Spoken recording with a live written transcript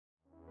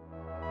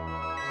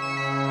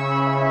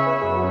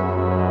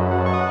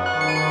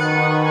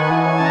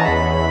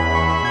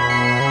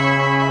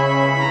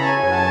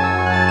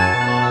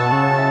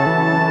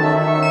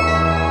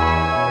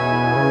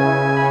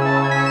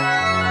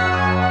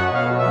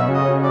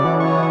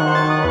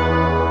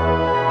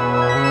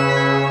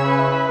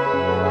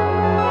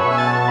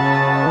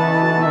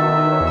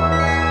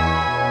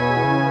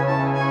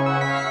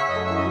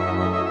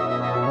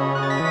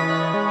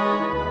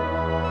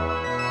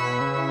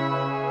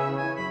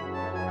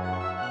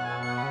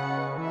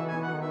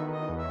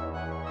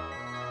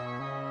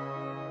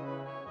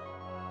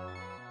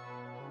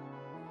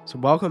So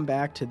welcome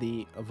back to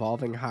the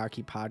Evolving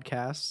Hockey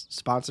Podcast,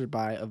 sponsored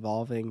by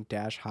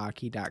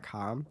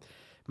evolving-hockey.com.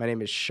 My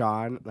name is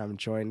Sean, and I'm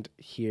joined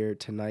here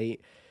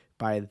tonight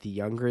by the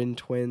Youngren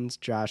twins,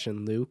 Josh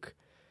and Luke.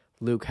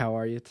 Luke, how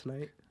are you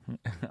tonight?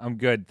 I'm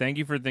good. Thank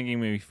you for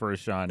thinking me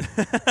first, Sean.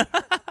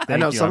 I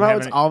know, somehow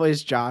it's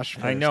always Josh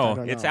first. I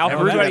know. It's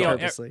alphabetical.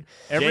 alphabetical.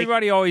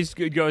 Everybody always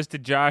goes to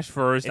Josh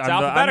first. It's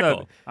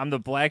alphabetical. I'm the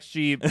black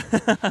sheep.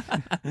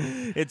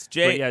 It's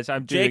But yes,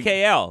 I'm doing-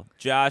 JKL,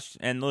 Josh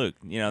and Luke.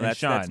 You know, that's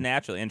Sean.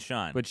 naturally, and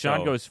Sean. But Sean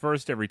So, goes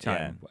first every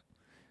time.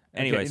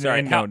 Anyway, Okay,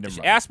 sorry. no, never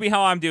mind. Ask me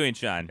how I'm doing,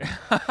 Sean.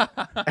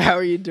 How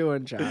are you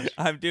doing, Josh?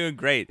 I'm doing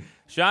great.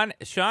 Sean,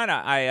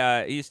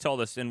 I he's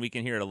told us, and we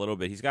can hear it a little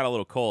bit. He's got a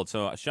little cold.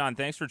 So, Sean,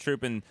 thanks for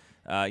trooping,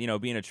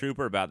 being a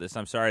trooper about this.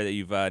 I'm sorry that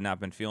you've not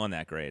been feeling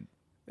that great.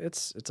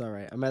 It's all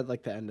right. I'm at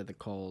like the end of the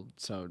cold,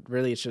 so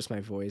really it's just my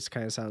voice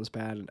kind of sounds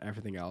bad, and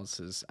everything else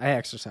is. I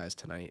exercised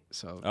tonight,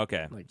 so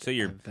Okay. like So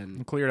you're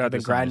cleared out I've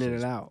been the grinding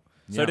sinuses. it out.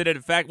 So did it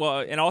affect? Well,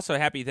 and also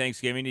happy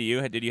Thanksgiving to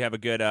you. Did you have a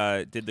good?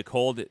 Did the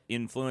cold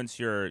influence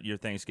your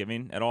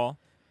Thanksgiving at all?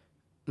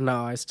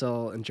 No, I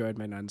still enjoyed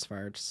my nuns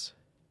farts.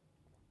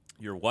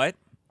 Your what?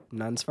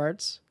 Nuns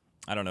farts?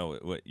 I don't know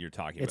what you're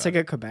talking It's about.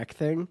 like a Quebec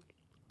thing,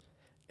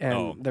 and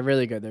Oh. they're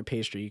really good. They're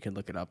pastry. You can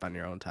look it up on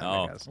your own time.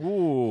 Oh. I guess.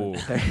 Ooh,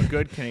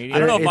 good Canadian. I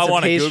don't know if It's I a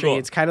wanna pastry. Google.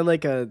 It's kind of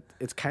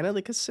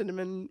like a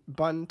cinnamon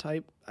bun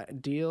type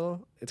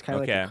deal. It's kind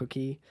of Okay. like a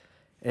cookie,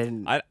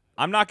 and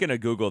I'm not going to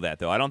Google that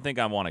though. I don't think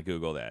I want to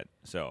Google that.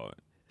 So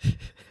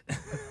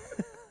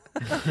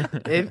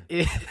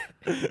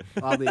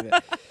I'll leave it.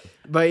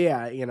 But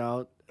yeah,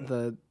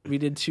 we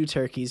did 2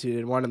 turkeys. We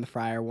did one in the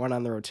fryer, one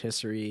on the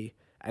rotisserie.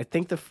 I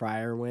think the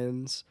fryer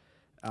wins.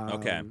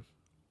 Okay.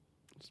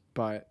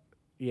 But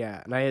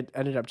yeah, and I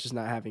ended up just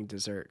not having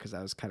dessert because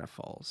I was kind of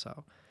full.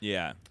 So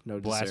yeah, no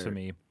dessert.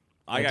 Blasphemy.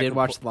 I got did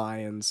watch compl- the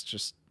Lions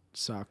just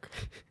suck.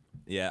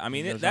 Yeah, I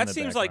mean Those that on the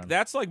seems like background.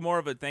 that's like more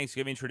of a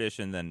Thanksgiving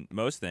tradition than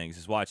most things.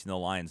 Is watching the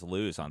Lions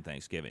lose on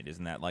Thanksgiving,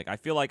 isn't that? Like I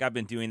feel like I've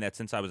been doing that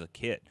since I was a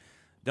kid.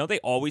 Don't they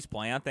always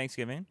play on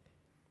Thanksgiving?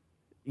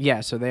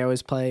 Yeah, so they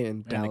always play,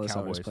 and the Dallas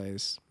always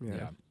Cowboys. plays.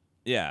 Yeah.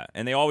 Yeah,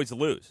 and they always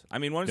lose. I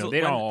mean, No, they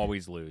don't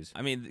always lose.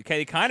 I mean,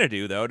 they kind of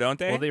do though, don't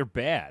they? Well, they're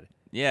bad.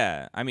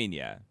 yeah, I mean,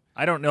 yeah.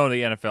 I don't know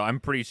the NFL. I'm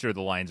pretty sure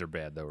the Lions are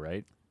bad, though,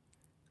 right?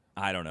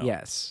 I don't know.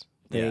 Yes,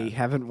 they Yeah.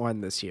 haven't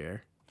won this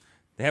year.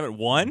 They haven't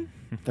won.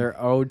 They're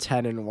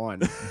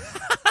 0-10-1.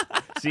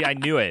 See, I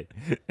knew it.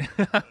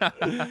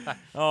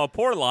 Oh,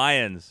 poor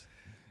Lions.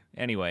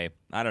 Anyway,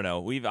 I don't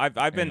know.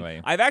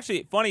 I've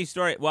actually funny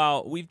story.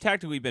 Well, we've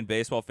technically been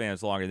baseball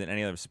fans longer than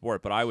any other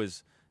sport, but I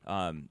was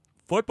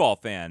football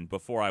fan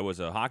before I was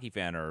a hockey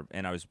fan,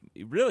 and I was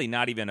really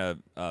not even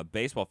a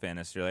baseball fan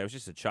necessarily. I was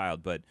just a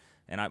child,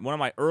 one of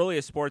my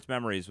earliest sports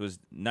memories was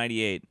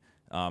 '98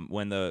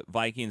 when the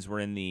Vikings were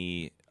in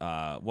the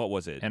what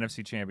was it?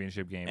 NFC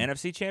Championship game.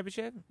 NFC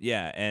Championship?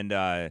 Yeah, and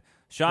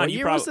Sean, What you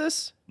year probably was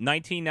this?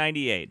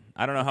 1998.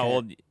 I don't know how Okay.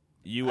 old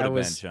you would I have been,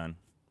 was- Sean.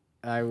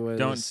 I was.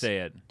 Don't say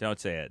it. Don't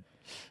say it.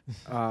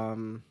 I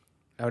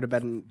would have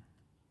been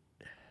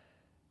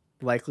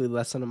likely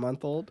less than a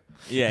month old.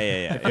 Yeah.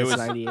 It was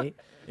 98.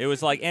 It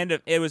was like the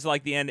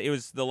end. It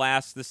was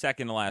the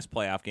second to last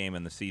playoff game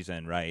in the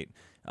season, right?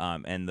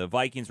 And the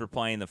Vikings were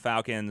playing the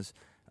Falcons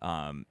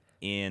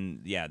in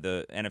the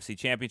NFC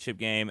Championship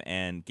game,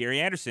 and Gary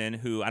Anderson,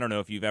 who I don't know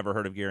if you've ever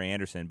heard of Gary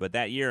Anderson, but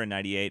that year in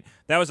 '98,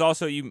 that was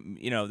also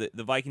the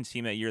Vikings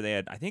team that year. They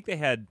had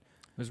It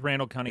was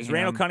Randall Cunningham.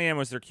 Randall Cunningham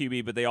was their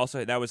QB, but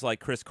that was like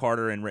Chris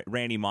Carter and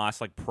Randy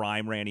Moss, like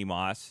prime Randy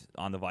Moss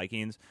on the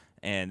Vikings,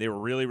 and they were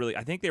really, really.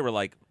 I think they were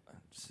like,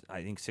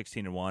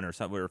 16-1 or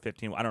something, or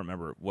 15. I don't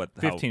remember what.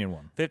 15-1.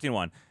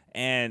 15-1.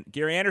 And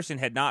Gary Anderson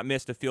had not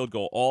missed a field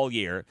goal all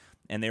year,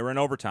 and they were in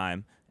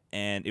overtime,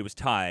 and it was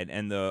tied.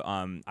 And the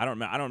I don't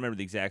remember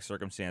the exact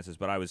circumstances,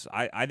 but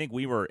I think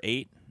we were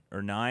 8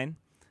 or 9,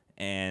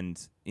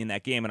 and in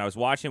that game, and I was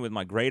watching with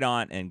my great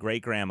aunt and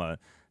great grandma.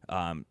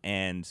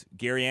 And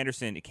Gary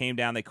Anderson, it came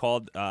down. They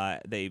called.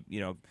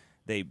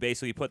 They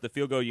basically put the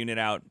field goal unit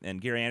out,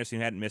 and Gary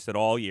Anderson hadn't missed it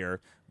all year.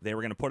 They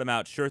were going to put him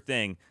out, sure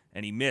thing,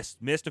 and he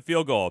missed a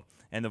field goal.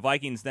 And the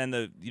Vikings then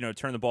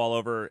turned the ball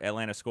over.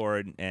 Atlanta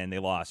scored, and they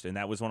lost. And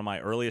that was one of my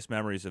earliest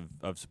memories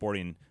of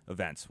sporting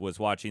events, was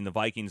watching the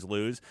Vikings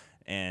lose.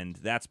 And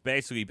that's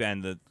basically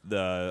been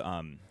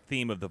the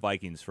theme of the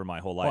Vikings for my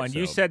whole life. Oh, and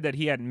you So- said that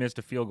he hadn't missed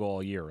a field goal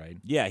all year, right?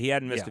 yeah, he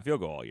hadn't missed Yeah. a field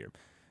goal all year.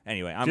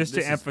 Anyway, Just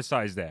to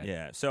emphasize that.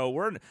 yeah, so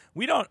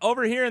we don't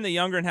over here in the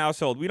Youngren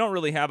household. We don't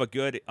really have a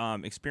good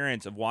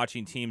experience of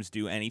watching teams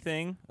do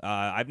anything.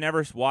 I've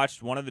never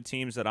watched one of the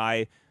teams that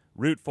I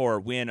root for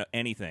win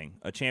anything,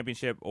 a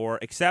championship, or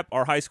except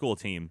our high school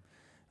team.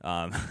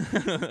 Our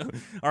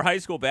high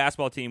school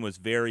basketball team was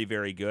very,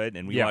 very good,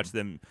 and we Yeah. watched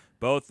them.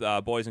 Both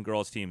boys and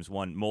girls teams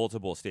won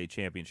multiple state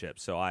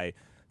championships. So I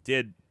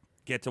did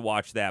get to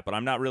watch that, but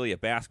I'm not really a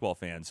basketball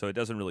fan, so it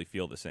doesn't really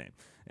feel the same.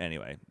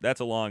 Anyway, that's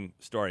a long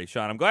story,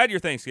 Sean. I'm glad your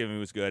Thanksgiving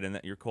was good and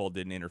that your cold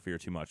didn't interfere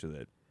too much with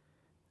it.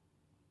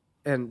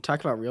 And talk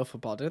about real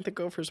football. Didn't the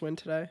Gophers win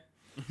today?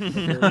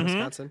 Here in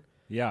Wisconsin?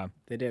 Yeah.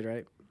 They did,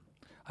 right?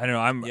 I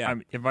don't know. Yeah.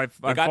 I'm if I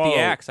They got follow, the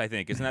axe, I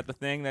think. Isn't that the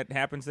thing that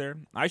happens there?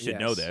 I should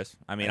know Yes. this.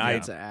 I mean,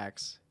 It's an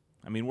axe.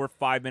 I mean, we're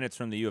 5 minutes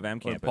from the U of M Or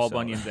campus. Paul so-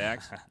 Bunyan's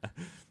axe.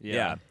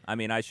 Yeah. I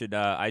mean, I should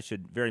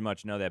very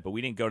much know that, but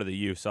we didn't go to the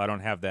U, so I don't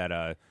have that.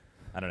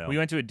 I don't know. We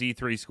went to a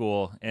D3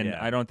 school, and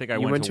Yeah. I don't think I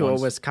You went to a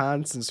once.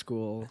 Wisconsin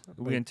school.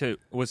 We went to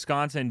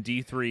Wisconsin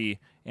D3,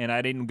 and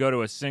I didn't go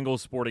to a single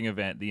sporting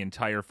event the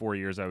entire 4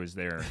 years I was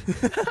there.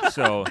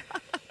 So,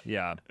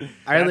 yeah.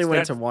 I only went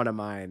That's- to one of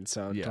mine,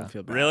 so Yeah. don't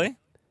feel bad. Really?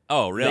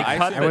 Oh, really? They I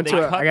cut I assume, went They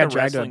to. cut I got the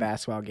dragged to a wrestling-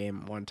 basketball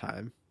game one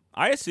time.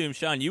 I assume,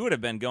 Sean, you would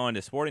have been going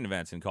to sporting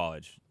events in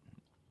college.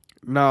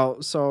 No,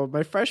 so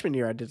my freshman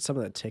year, I did some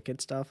of the ticket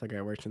stuff. Like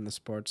I worked in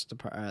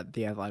the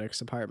the athletics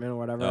department or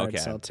whatever. Okay.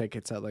 I'd sell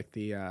tickets at like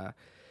the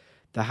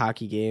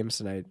hockey games,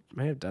 and I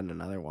might have done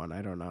another one.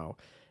 I don't know.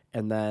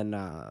 And then,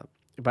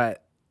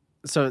 but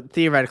so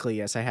theoretically,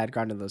 yes, I had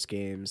gone to those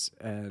games,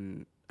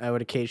 and I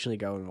would occasionally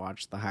go and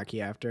watch the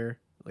hockey after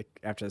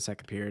the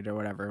second period or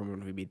whatever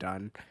when we'd be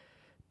done.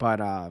 But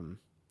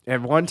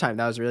at one time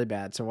that was really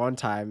bad. So one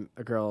time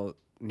a girl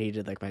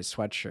needed like my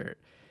sweatshirt,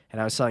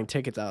 and I was selling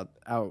tickets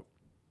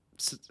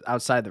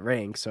outside the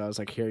rink, so I was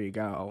like, here you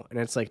go. And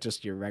it's like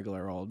just your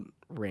regular old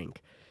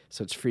rink,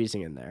 so it's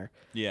freezing in there.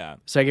 Yeah.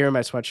 So I give her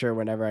my sweatshirt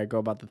whenever I go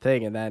about the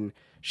thing, and then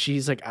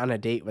she's like on a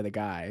date with a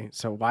guy.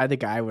 So why the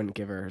guy wouldn't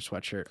give her his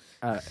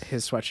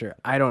sweatshirt,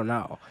 I don't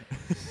know.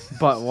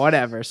 But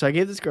whatever. So I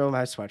gave this girl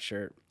my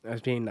sweatshirt. I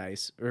was being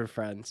nice. We were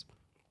friends.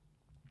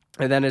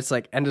 And then it's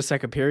like end of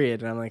second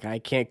period, and I'm like, I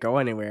can't go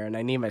anywhere, and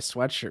I need my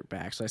sweatshirt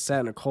back. So I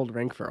sat in a cold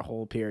rink for a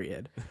whole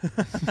period.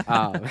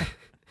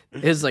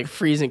 It's like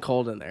freezing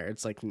cold in there.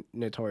 It's like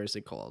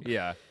notoriously cold.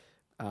 Yeah.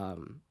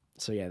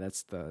 So yeah,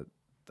 that's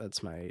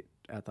my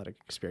athletic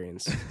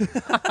experience.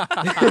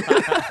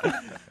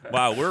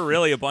 Wow, we're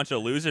really a bunch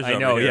of losers I over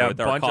know, here yeah, with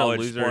our bunch of college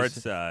losers.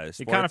 sports.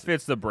 It kind of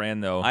fits the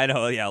brand, though. I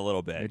know, yeah, a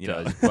little bit. It you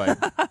know. does.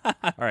 But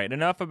all right,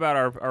 enough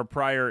about our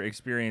prior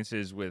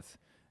experiences with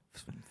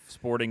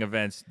sporting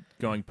events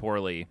going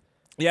poorly.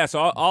 Yeah,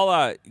 so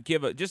I'll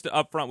give just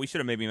up front. We should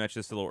have maybe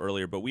mentioned this a little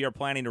earlier, but we are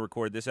planning to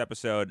record this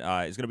episode.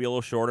 It's going to be a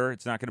little shorter.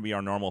 It's not going to be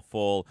our normal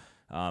full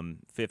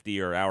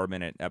 50 or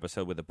hour-minute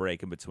episode with a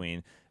break in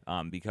between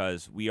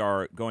because we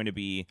are going to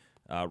be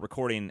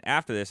recording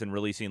after this and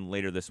releasing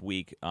later this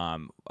week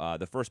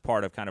the first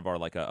part of kind of our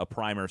like a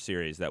primer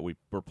series that we're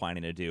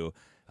planning to do.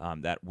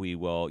 That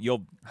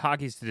you'll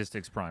Hockey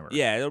statistics primer.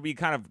 yeah, it'll be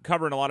kind of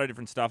covering a lot of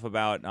different stuff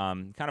about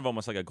kind of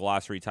almost like a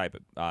glossary type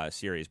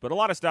series, but a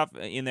lot of stuff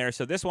in there.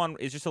 So this one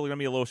is just going to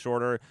be a little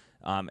shorter,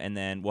 and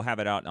then we'll have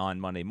it out on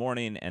Monday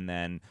morning, and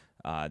then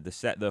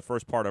the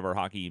first part of our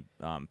hockey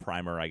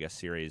primer, I guess,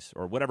 series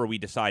or whatever we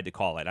decide to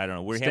call it. I don't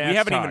know. We Stats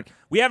haven't talk.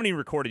 even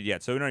recorded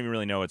yet, so we don't even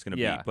really know what it's going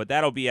to Yeah. be. But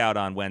that'll be out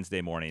on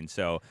Wednesday morning.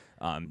 So.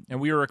 And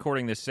we were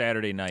recording this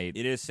Saturday night.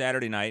 It is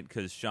Saturday night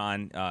because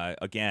Sean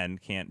again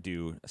can't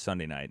do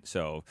Sunday night,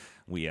 so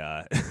we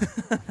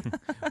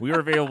We were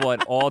available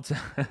at all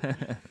times.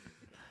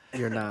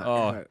 You're not.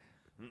 Oh.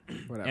 but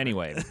whatever.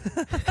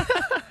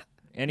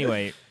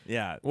 Anyway,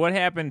 yeah. what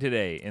happened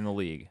today in the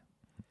league?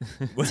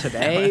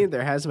 Today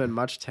there hasn't been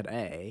much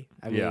today.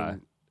 I mean, Yeah.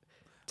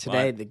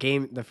 today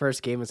the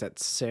first game was at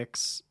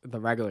 6 the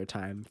regular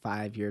time,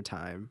 5 your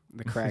time.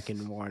 The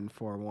Kraken won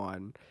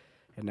 4-1,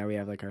 and now we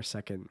have like our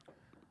second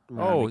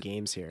round of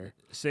games here.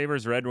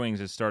 Sabres Red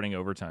Wings is starting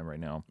overtime right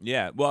now.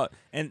 Yeah, well,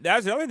 and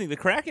that's the other thing. The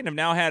Kraken have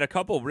now had a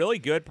couple really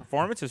good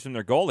performances from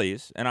their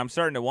goalies, and I'm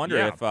starting to wonder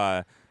Yeah. if,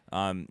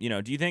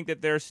 do you think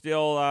that they're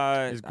still?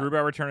 Is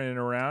Grubauer turning it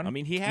around? I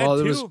mean, he had Well,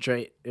 two.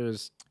 it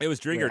was It was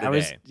Dringer I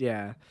today.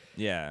 yeah.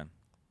 Yeah,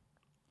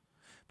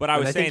 but I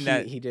was But saying think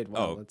that he did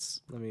well. Oh,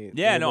 Let me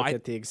no, look I-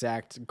 at the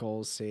exact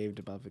goals saved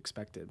above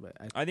expected. But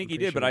I think he I'm pretty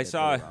did. But sure I did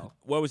saw really well.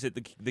 what was it?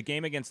 The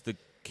game against the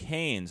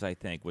Canes, I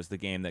think, was the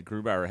game that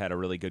Grubauer had a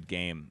really good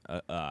game,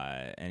 and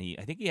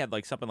I think he had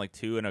like something like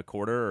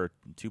 2.25 or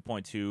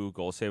 2.2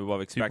 goal save above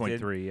expected.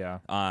 2.3, yeah.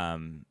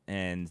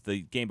 And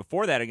the game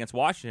before that against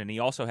Washington, he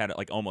also had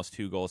like almost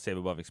 2 goals save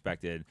above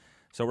expected.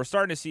 So we're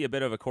starting to see a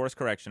bit of a course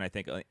correction, I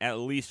think, at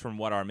least from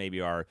what our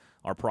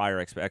prior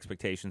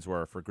expectations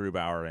were for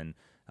Grubauer, and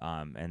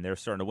they're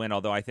starting to win.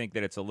 Although I think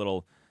that it's a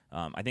little.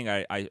 I think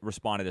I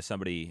responded to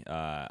somebody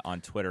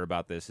on Twitter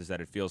about this. Is that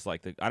it feels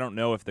like I don't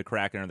know if the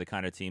Kraken are the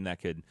kind of team that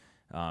could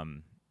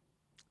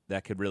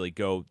really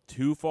go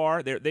too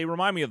far. They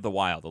remind me of the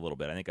Wild a little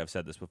bit. I think I've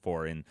said this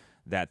before in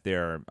that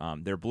their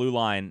blue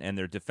line and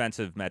their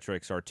defensive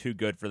metrics are too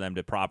good for them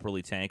to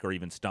properly tank or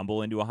even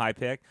stumble into a high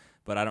pick.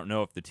 But I don't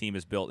know if the team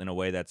is built in a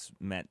way that's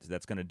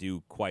going to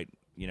do quite,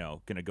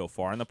 going to go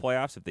far in the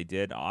playoffs. If they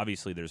did,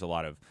 obviously there's a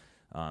lot of,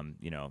 Hold on,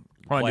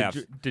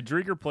 playoffs. did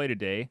Drieger play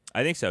today?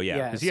 I think so, yeah.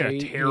 Yeah. Because he had So a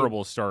he-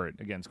 terrible start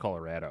against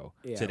Colorado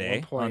Yeah,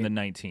 Today? on the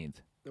 19th.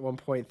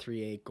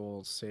 1.38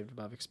 goals saved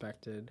above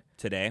expected.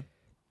 Today.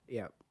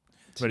 Yeah.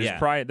 But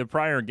Yeah. the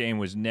prior game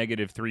was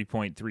negative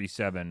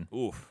 3.37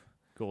 Oof.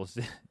 goals.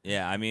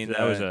 Yeah, I mean,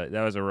 that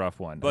was a rough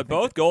one. But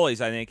both goalies,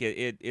 I think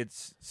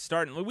it's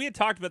starting. We had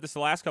talked about this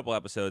the last couple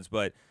episodes,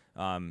 but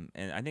and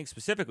I think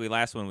specifically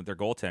last one with their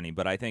goaltending.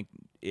 But I think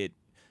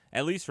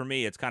at least for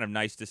me, it's kind of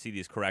nice to see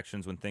these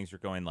corrections when things are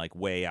going like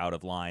way out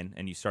of line,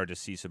 and you start to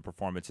see some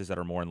performances that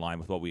are more in line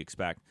with what we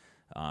expect,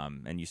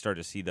 and you start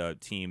to see the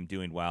team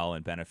doing well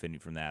and benefiting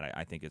from that.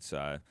 I think it's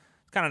kind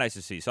of nice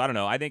to see. So I don't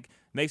know. I think it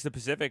makes the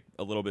Pacific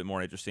a little bit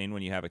more interesting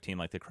when you have a team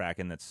like the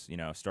Kraken that's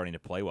starting to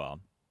play well.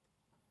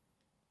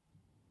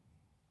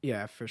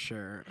 Yeah, for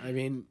sure. I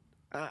mean,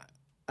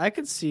 I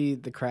could see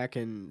the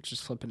Kraken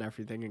just flipping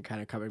everything and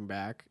kind of coming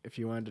back. If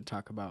you wanted to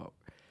talk about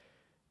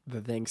the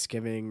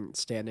Thanksgiving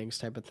standings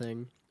type of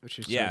thing, which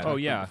is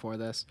before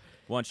this.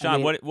 Well, and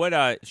Sean,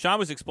 what Sean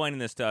was explaining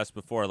this to us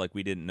before, like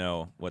we didn't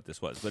know what this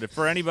was. But if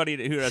for anybody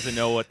who doesn't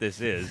know what this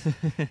is,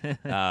 what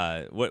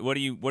are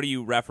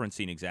you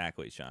referencing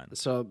exactly, Sean?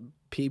 So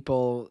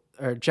people,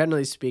 or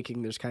generally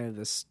speaking, there's kind of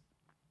this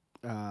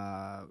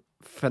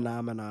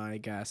phenomena, I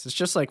guess. It's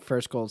just like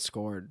first goal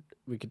scored.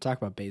 We could talk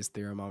about Bayes'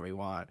 theorem all we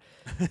want,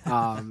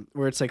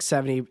 where it's like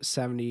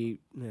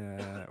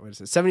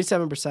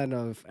 77%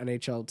 of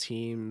NHL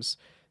teams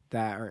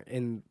that are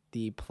in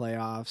the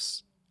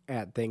playoffs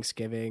at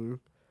Thanksgiving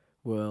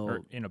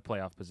or in a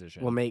playoff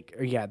position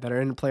that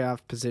are in a playoff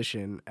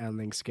position on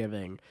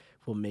Thanksgiving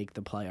will make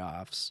the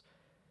playoffs.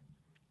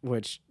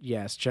 Which,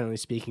 yes, generally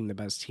speaking, the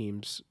best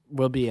teams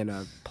will be in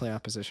a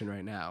playoff position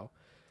right now.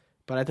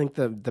 But I think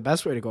the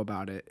best way to go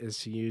about it is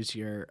to use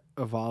your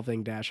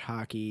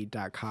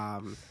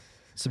evolving-hockey.com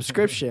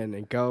subscription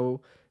and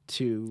go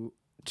to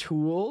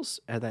tools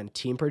and then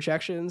team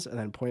projections and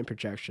then point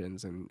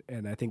projections. And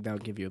I think that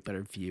would give you a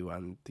better view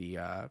on the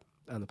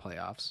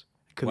playoffs.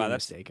 I could be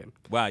mistaken.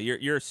 Wow,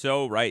 you're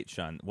so right,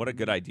 Sean. What a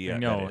good idea.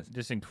 No,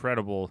 just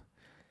incredible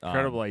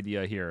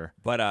idea here.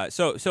 But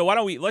so why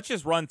don't let's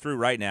just run through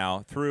right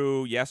now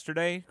through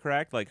yesterday,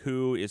 correct? Like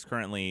who is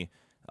currently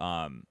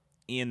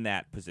in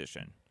that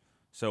position.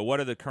 So what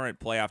are the current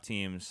playoff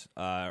teams?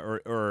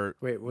 Or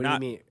wait, what do you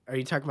mean? Are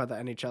you talking about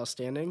the NHL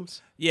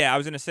standings? Yeah, I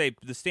was going to say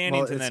the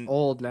standings. Well, it's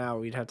old now.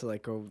 We'd have to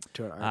go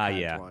to an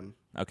archived one.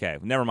 Okay,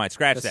 never mind.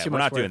 Scratch that. We're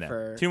not doing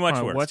that. Too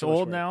much work. What's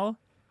old now?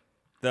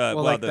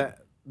 The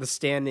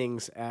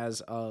standings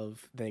as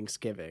of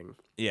Thanksgiving.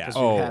 Yeah,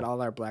 because we've had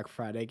all our Black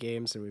Friday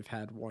games and we've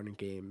had one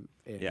game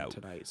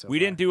tonight. So we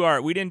didn't do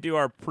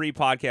our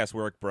pre-podcast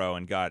work, bro,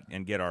 and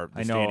get our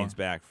standings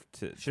back.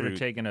 Should have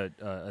taken a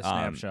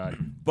snapshot,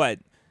 but.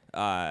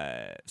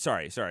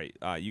 Sorry.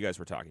 You guys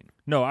were talking.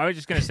 No, I was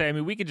just gonna say. I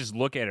mean, we could just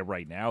look at it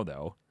right now,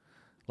 though.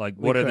 Like,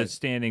 what are the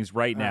standings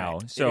right now?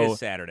 Right. So it is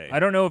Saturday. I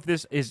don't know if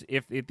this is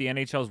if the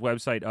NHL's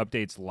website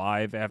updates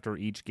live after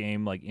each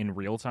game, like in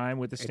real time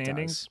with the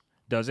standings.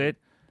 Does it?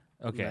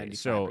 Okay,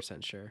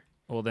 95% sure.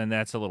 Well, then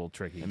that's a little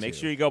tricky. And make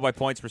sure you go by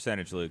points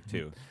percentage, Luke,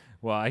 too.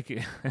 Well, I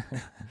can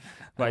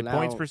by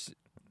points percentage.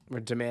 We're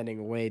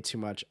demanding way too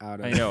much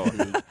out of I know,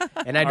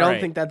 and I don't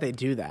think that they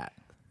do that.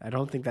 I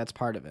don't think that's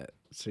part of it.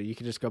 So you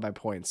can just go by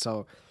points.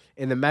 So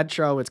in the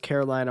Metro, it's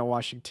Carolina,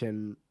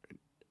 Washington,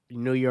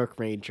 New York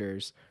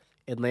Rangers,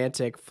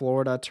 Atlantic,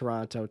 Florida,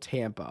 Toronto,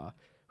 Tampa,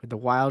 with the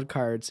wild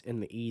cards in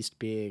the East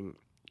being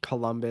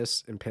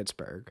Columbus and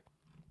Pittsburgh.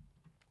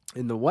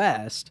 In the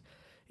West,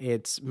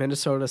 it's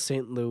Minnesota,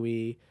 St.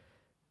 Louis,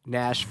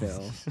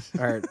 Nashville,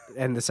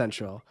 and the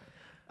Central.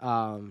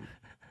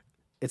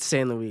 It's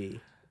St. Louis.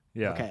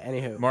 Yeah. Okay.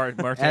 Anywho,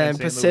 Martin and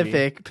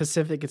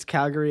Pacific, it's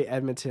Calgary,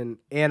 Edmonton,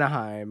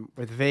 Anaheim,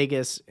 with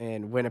Vegas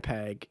and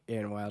Winnipeg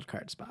in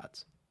wildcard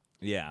spots.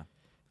 Yeah.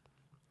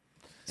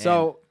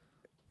 So,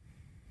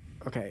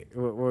 okay,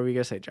 what were we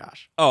gonna say,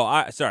 Josh?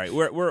 Oh, sorry.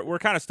 We're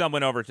kind of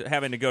stumbling over to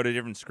having to go to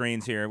different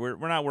screens here.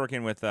 We're not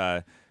working with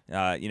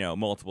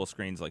multiple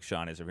screens like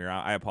Sean is over here.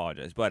 I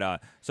apologize,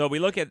 but so we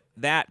look at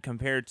that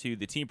compared to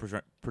the team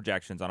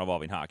projections on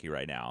Evolving Hockey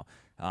right now.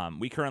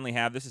 We currently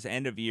have, this is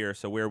end of year,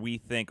 so where we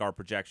think our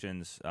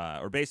projections,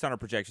 or based on our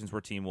projections,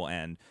 where team will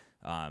end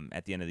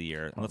at the end of the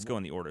year. Let's go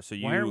in the order. So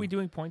why are we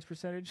doing points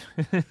percentage?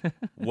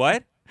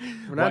 What?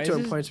 We're not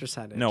doing points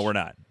percentage. No, we're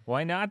not.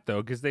 Why not,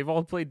 though? Because they've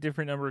all played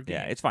different number of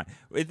games. Yeah, it's fine.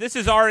 This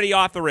is already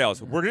off the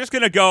rails. We're just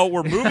gonna go.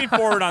 We're moving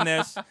forward on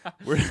this.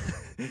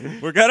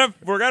 We're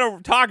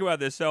gonna talk about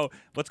this. So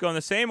let's go in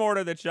the same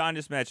order that Sean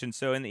just mentioned.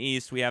 So in the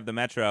East, we have the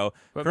Metro.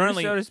 But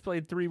currently, Minnesota's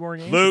played 3 more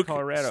games. Luke, than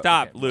Colorado.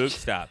 stop. Okay. Luke,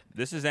 stop.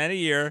 This is end of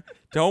year.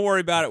 Don't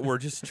worry about it. We're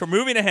just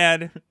moving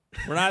ahead.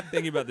 We're not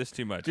thinking about this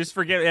too much. Just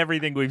forget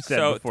everything we've said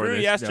before through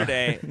this.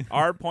 yesterday,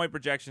 our point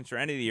projections for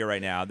end of the year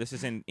right now, this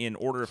is in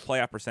order of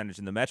playoff percentage.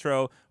 In the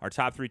Metro, our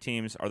top 3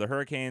 teams are the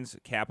Hurricanes,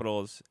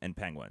 Capitals, and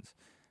Penguins.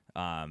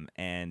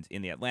 And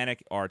in the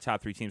Atlantic, our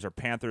top 3 teams are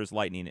Panthers,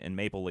 Lightning, and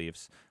Maple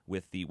Leafs,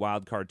 with the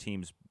wild card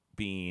teams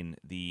being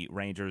the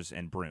Rangers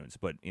and Bruins,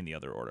 but in the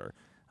other order.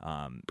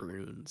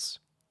 Bruins.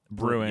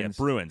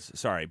 Bruins.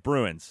 Sorry,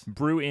 Bruins.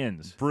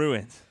 Bruins.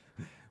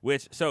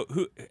 Which, so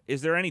who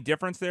is there any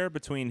difference there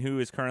between who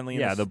is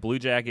currently in the Blue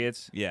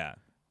Jackets. Yeah.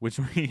 Which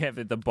we have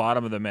at the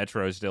bottom of the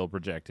Metro still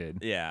projected.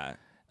 Yeah.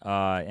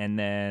 And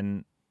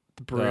then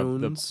the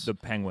Bruins. The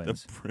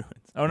Penguins. The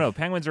Bruins. Oh, no,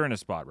 Penguins are in a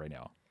spot right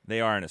now.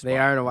 They are in a spot. They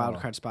are in a wild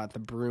card spot. The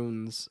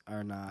Bruins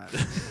are not.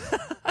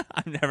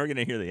 I'm never going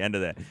to hear the end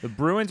of that. The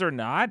Bruins are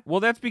not?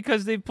 Well, that's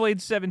because they've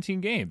played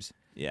 17 games.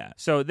 Yeah.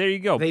 So there you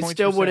go. They Points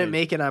still wouldn't percentage.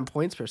 make it on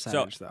points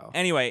percentage, though.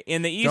 Anyway,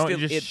 in the East, Don't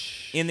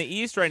in the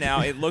East right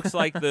now, it looks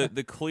like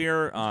the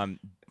clear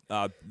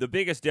the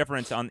biggest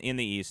difference in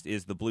the East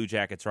is the Blue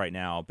Jackets right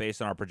now,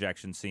 based on our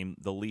projections, seem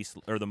the least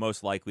or the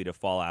most likely to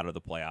fall out of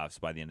the playoffs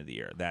by the end of the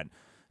year. That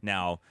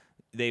now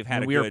they've had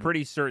And a we good, are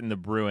pretty certain the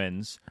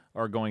Bruins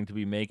are going to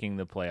be making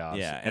the playoffs.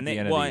 yeah, at and the they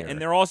end of the year.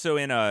 and they're also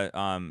in a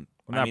Well,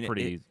 not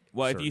pretty.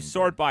 well, if you certain,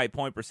 sort by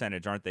point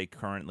percentage, aren't they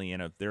currently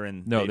in a? They're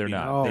in. No, they'd they're be-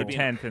 not. Oh. They're they'd be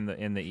 10th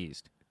in the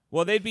East.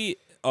 Well, they'd be.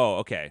 Oh,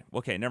 okay,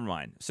 never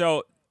mind.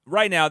 So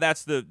right now,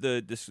 that's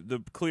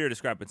the clear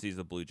discrepancies of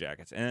the Blue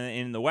Jackets, and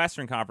in the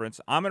Western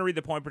Conference, I'm going to read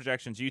the point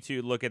projections. You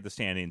two look at the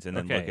standings and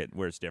then Okay. look at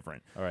where it's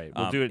different. All right,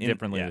 we'll do it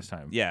differently yeah, this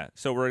time. Yeah,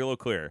 so we're a little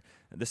clearer.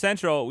 The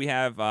Central, we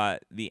have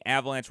the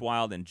Avalanche,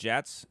 Wild, and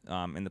Jets.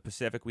 In the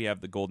Pacific, we have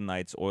the Golden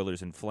Knights,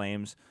 Oilers, and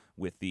Flames,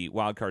 with the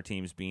wildcard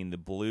teams being the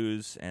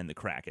Blues and the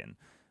Kraken.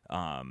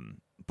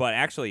 But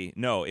actually,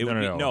 no,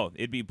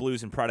 it'd be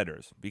Blues and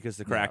Predators because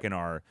the Kraken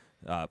are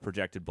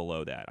projected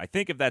below that. I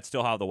think if that's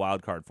still how the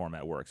wild card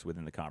format works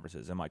within the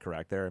conferences. Am I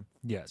correct there?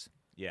 Yes.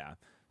 Yeah.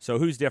 So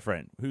who's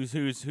different?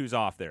 Who's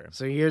off there?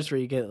 So here's where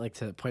you get like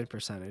to the point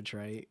percentage,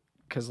 right?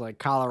 Because like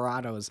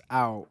Colorado is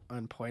out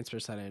on points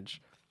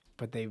percentage,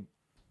 but they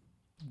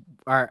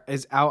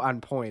is out on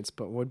points,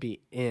 but would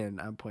be in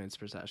on points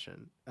percentage.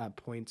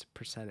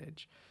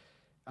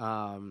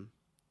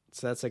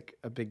 So that's like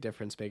a big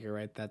difference maker,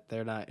 right? That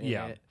they're not in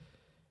Yeah. it.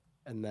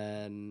 And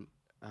then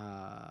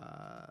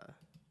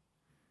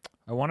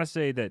I want to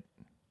say that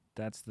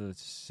that's the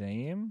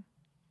same.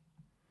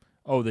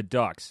 Oh, the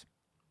Ducks.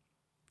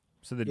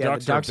 So the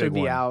Ducks, the Ducks are a would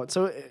big be one. out.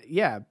 So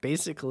yeah,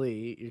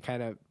 basically you're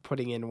kind of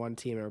putting in one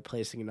team and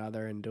replacing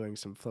another and doing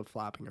some flip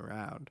flopping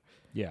around.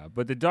 Yeah,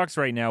 but the Ducks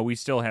right now we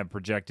still have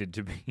projected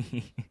to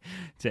be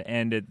to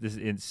end at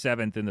in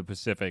 7th in the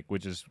Pacific,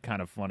 which is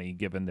kind of funny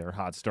given their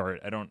hot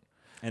start.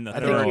 And the I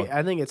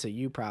third. think it's a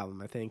you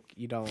problem. I think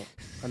you don't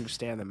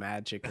understand the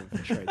magic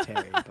of Troy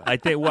Terry. But I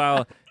think,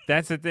 well,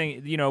 that's the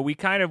thing. You know, we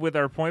kind of, with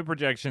our point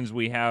projections,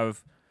 we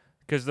have,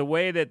 because the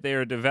way that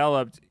they're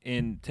developed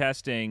in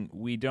testing,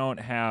 we don't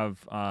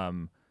have,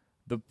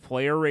 the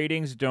player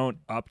ratings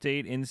don't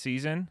update in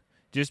season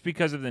just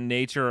because of the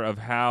nature of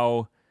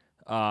how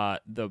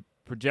the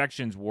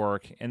projections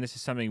work. And this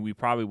is something we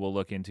probably will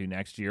look into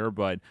next year.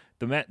 But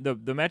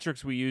the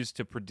metrics we use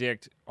to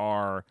predict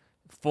are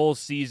full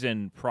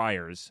season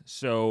priors.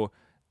 So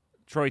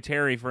Troy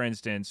Terry, for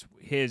instance,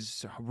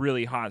 his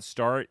really hot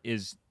start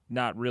is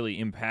not really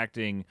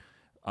impacting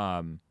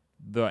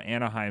the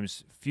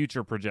Anaheim's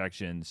future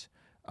projections.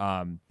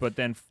 But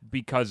then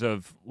because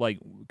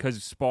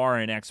SPAR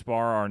and XSPAR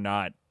are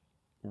not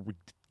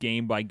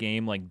game by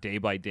game, like day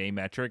by day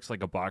metrics,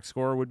 like a box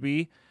score would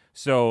be.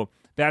 So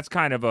that's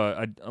kind of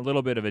a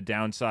little bit of a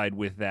downside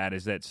with that,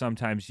 is that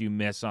sometimes you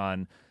miss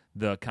on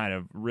the kind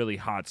of really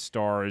hot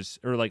stars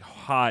or like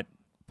hot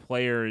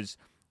players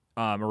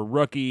or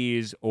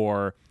rookies,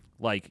 or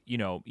like, you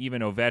know,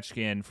 even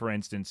Ovechkin, for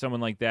instance, someone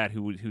like that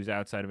who's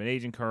outside of an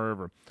aging curve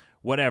or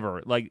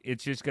whatever. Like,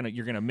 it's just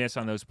you're gonna miss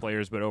on those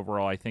players. But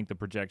overall, I think the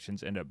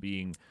projections end up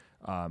being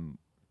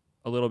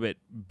a little bit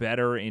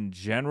better in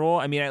general.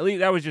 I mean, at least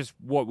that was just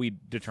what we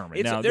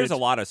determined. Now, There's a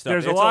lot of stuff.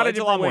 There's It's a lot of it's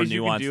different more ways you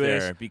can nuance do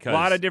this. there because A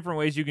lot of different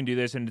ways you can do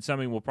this, and it's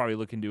something we'll probably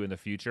look into in the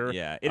future.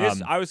 Yeah, it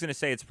is. I was going to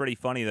say it's pretty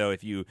funny though.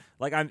 If you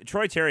like,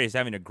 Troy Terry is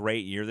having a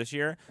great year this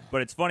year,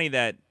 but it's funny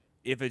that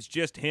if it's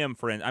just him,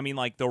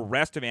 like the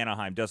rest of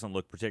Anaheim doesn't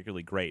look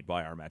particularly great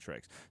by our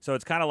metrics. So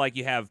it's kind of like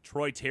you have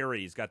Troy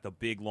Terry's got the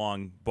big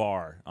long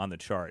bar on the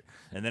chart,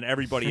 and then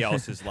everybody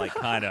else is like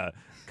kind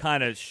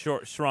of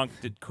shrunk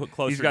to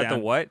closer. He's got down. the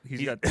what?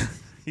 He's got.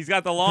 He's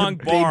got the long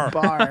bar.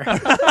 big bar.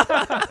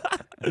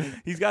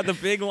 He's got the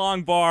big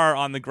long bar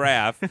on the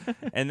graph,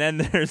 and then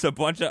there's a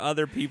bunch of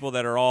other people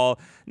that are all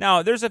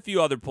now. There's a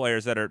few other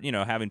players that are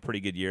having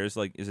pretty good years.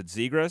 Like, is it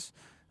Zegras?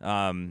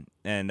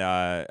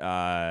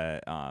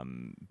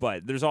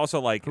 But there's also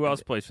like Who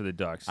else plays for the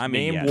Ducks? I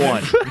mean, Name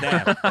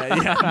yeah.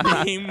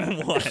 one.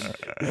 Name one.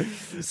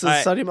 So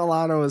Sonny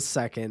Milano is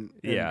second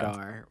in Yeah.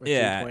 GAR with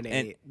Yeah, 3.8.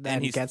 and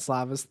Then he's-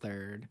 Getzlav is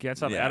third.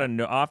 Gets up Yeah.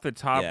 off the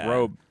top Yeah.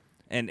 rope.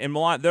 And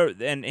Milan,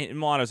 and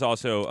Milano's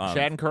also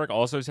Shattenkirk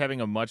also is having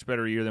a much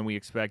better year than we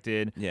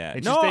expected. yeah.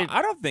 It's No, just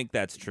I don't think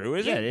that's true.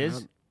 Is yeah, it? it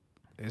is.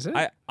 Is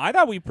it? I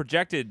thought we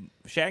projected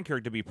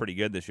Shattenkirk to be pretty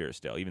good this year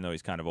still, even though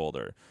he's kind of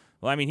older.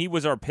 Well, I mean, he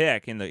was our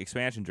pick in the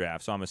expansion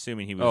draft, so I'm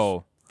assuming he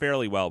was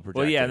fairly well projected.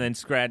 Well, yeah, and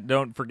then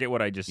don't forget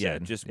what I just yeah,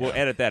 said. just we'll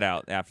edit that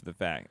out after the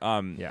fact.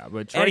 Yeah,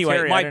 but Troy Anyway,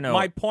 Terry, I don't know.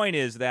 my point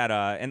is that,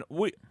 and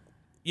we,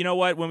 you know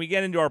what? When we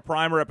get into our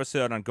primer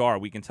episode on GAR,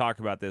 we can talk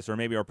about this, or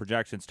maybe our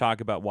projections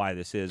talk about why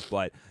this is.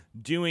 But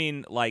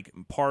doing like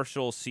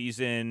partial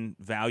season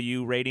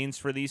value ratings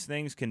for these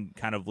things can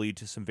kind of lead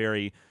to some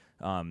very,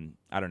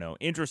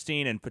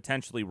 interesting and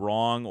potentially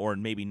wrong, or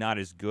maybe not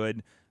as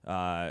good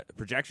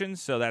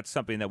projections. So that's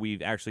something that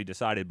we've actually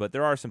decided. But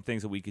there are some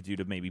things that we could do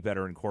to maybe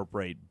better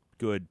incorporate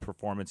good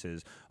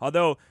performances.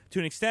 Although, to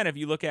an extent, if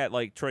you look at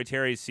like Troy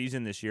Terry's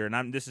season this year,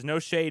 and this is no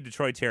shade to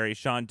Troy Terry,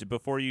 Sean,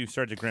 before you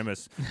start to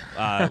grimace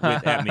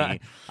at me,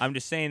 I'm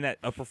just saying that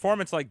a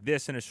performance like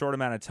this in a short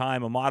amount of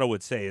time, Amato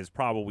would say, is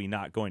probably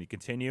not going to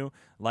continue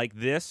like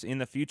this in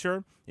the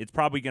future. It's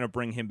probably going to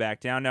bring him back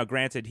down. Now,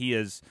 granted,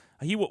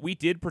 we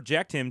did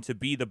project him to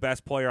be the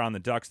best player on the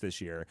Ducks this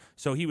year,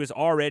 so he was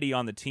already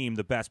on the team,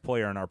 the best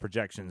player in our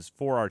projections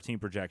for our team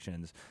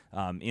projections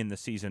in the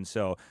season.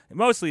 So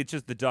mostly it's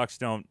just the Ducks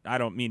I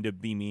don't mean to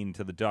be mean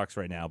to the Ducks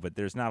right now, but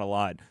there's not a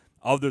lot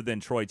other than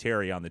Troy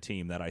Terry on the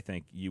team that I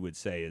think you would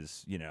say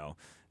is,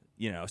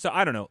 so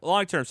I don't know,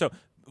 long term. So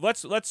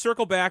let's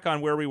circle back on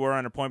where we were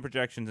on our point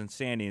projections and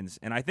standings,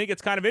 and I think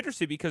it's kind of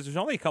interesting because there's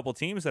only a couple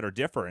teams that are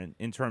different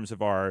in terms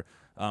of our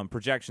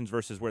projections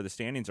versus where the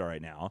standings are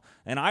right now.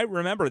 And I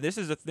remember this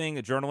is a thing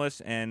that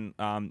journalists and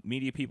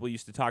media people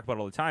used to talk about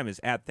all the time, is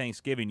at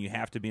Thanksgiving you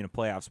have to be in a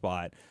playoff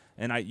spot,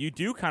 and you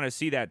do kind of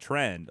see that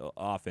trend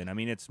often. I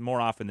mean, it's more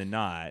often than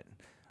not.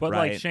 But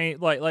right? like Shane,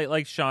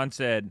 like Sean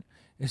said,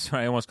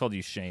 sorry, I almost called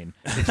you Shane.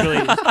 It's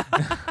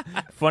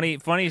really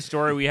funny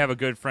story. We have a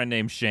good friend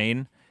named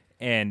Shane,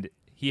 and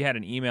he had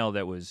an email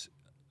that was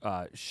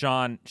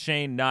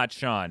Shane, not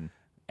Sean.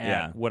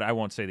 What I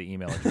won't say the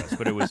email address,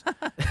 but it was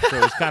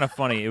kind of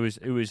funny. It was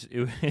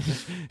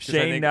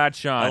Shane, not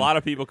Sean. A lot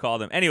of people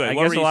called him. Anyway, I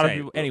what guess were a you lot saying?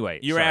 of people. Anyway,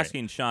 you were sorry.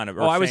 asking Sean.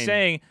 I was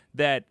saying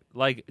that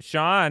like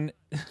Sean.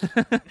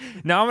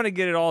 Now I'm gonna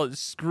get it all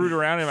screwed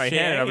around in my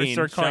head, and I'm gonna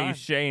start calling you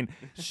Shane.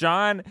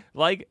 Sean,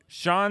 like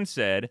Sean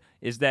said,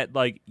 is that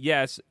like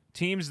yes,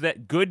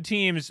 good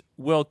teams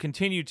will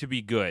continue to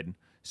be good.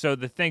 So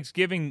the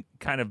Thanksgiving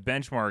kind of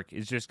benchmark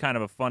is just kind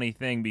of a funny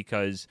thing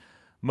because,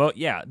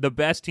 the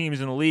best teams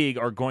in the league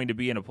are going to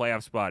be in a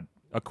playoff spot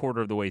a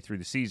quarter of the way through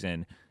the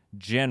season,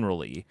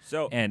 generally.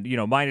 So, and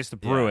minus the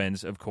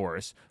Bruins, of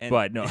course.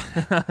 But no.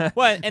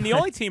 Well, and the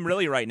only team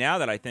really right now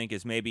that I think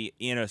is maybe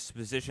in a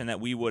position that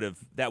would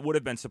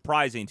have been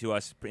surprising to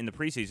us in the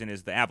preseason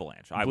is the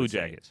Avalanche. Blue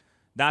Jackets.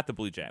 Not the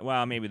Blue Jackets.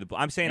 Well, maybe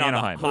I'm saying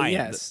Anaheim. on the high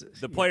end. Yes.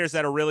 The players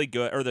that are really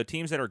good, or the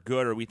teams that are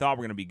good, or we thought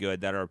were going to be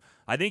good, that are.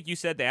 I think you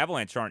said the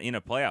Avalanche aren't in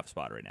a playoff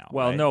spot right now.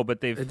 Well, right? no,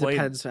 but they've It played.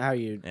 depends how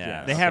you.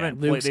 Yeah. They haven't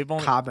played. Luke's They've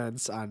only.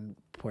 comments on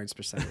points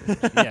percentage.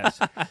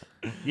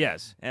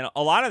 Yes. And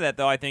a lot of that,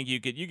 though, I think you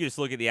could just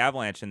look at the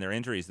Avalanche and their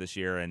injuries this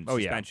year and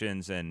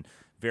suspensions and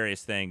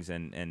various things,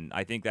 and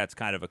I think that's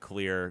kind of a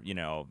clear,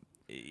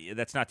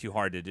 that's not too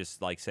hard to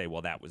just like say,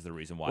 well, that was the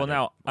reason why. Well,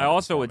 now I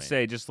also would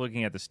say, just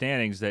looking at the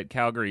standings, that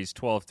Calgary's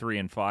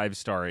 12-3-5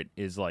 start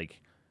is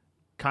like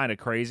kind of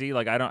crazy.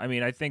 Like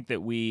I think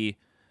that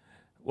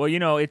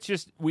it's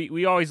just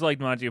we always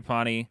liked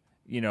Mangiapane,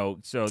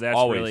 so that's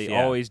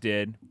always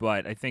did.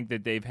 But I think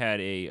that they've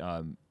had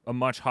a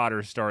much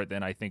hotter start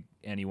than I think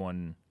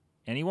anyone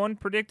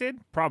predicted.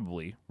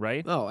 Probably,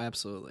 right? Oh,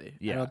 absolutely.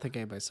 Yeah. I don't think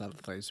anybody saw the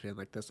Flames being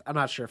like this. I'm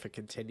not sure if it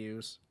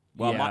continues.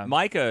 Well,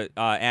 Micah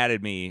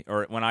added me,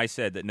 or when I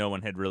said that no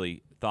one had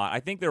really thought, I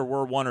think there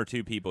were one or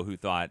two people who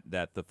thought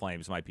that the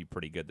Flames might be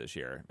pretty good this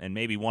year, and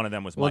maybe one of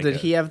them was Micah. Well,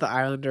 did he have the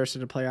Islanders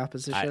in a playoff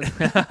position?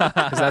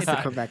 Because that's the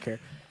comeback here.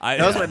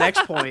 That was my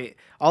next point.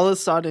 All of a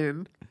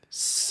sudden,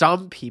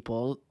 some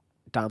people,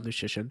 Don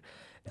Lucian,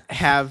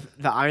 have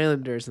the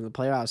Islanders in the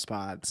playoff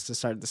spots to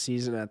start the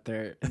season at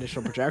their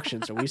initial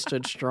projections, and we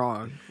stood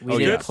strong. We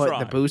didn't put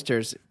the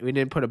boosters. We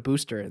didn't put a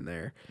booster in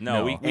there.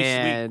 No.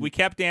 We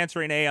kept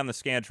answering A on the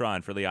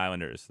Scantron for the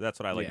Islanders. That's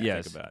what I like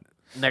to think about.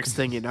 Next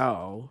thing you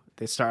know,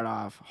 they start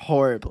off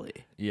horribly.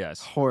 Yes.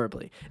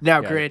 Horribly.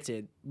 Now,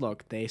 granted,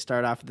 look, they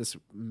start off this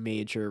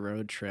major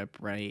road trip,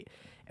 right?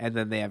 And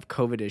then they have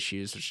COVID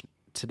issues, which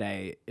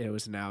today it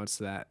was announced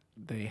that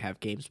they have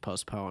games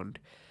postponed.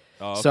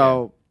 Oh, okay.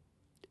 So,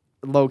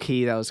 low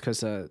key, that was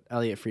because of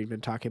Elliot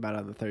Friedman talking about it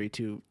on the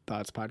 32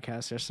 Thoughts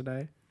podcast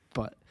yesterday.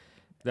 But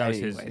that was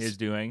his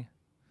doing.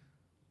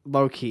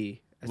 Low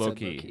key. Low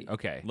key.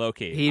 Okay. Low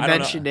key. He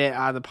mentioned it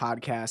on the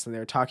podcast, and they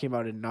were talking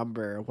about a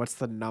number. What's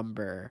the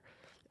number?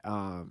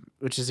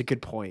 Which is a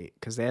good point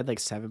because they had like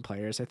 7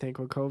 players, I think,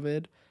 with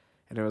COVID,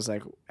 and it was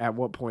like, at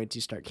what point do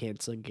you start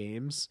canceling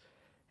games?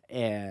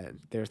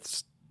 And they're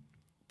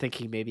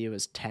thinking maybe it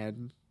was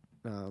 10.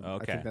 I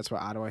think that's what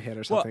Ottawa hit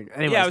or something.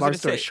 Well, anyways, long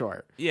story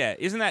short. Yeah,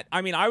 isn't that?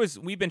 I mean,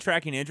 we've been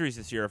tracking injuries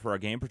this year for our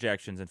game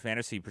projections and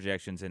fantasy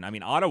projections, and I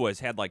mean, Ottawa's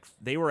had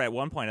they were at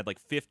one point had like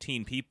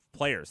 15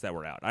 players that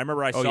were out. I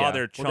remember I saw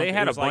their chunk. Well, they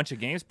had a bunch of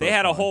games. They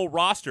had a whole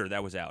roster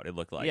that was out. It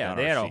looked like. Yeah,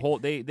 they had a whole.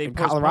 They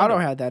Colorado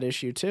had that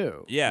issue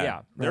too.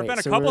 Yeah. There have been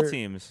a couple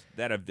teams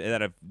that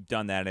have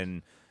done that,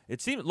 and it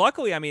seemed.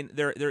 Luckily, I mean,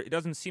 there it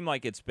doesn't seem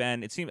like it's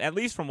been. It seemed, at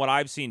least from what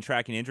I've seen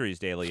tracking injuries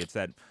daily, it's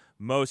that.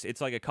 It's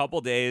like a couple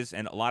days,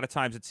 and a lot of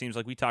times it seems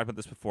like we talked about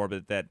this before,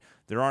 but that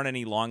there aren't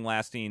any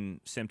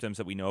long-lasting symptoms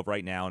that we know of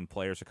right now, and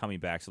players are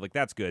coming back. So, like,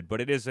 that's good. But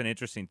it is an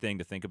interesting thing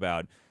to think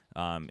about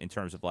in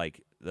terms of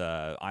like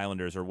the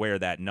Islanders or where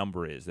that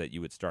number is that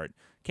you would start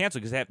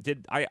canceling. Because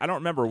I don't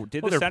remember.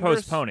 Did the they're Senators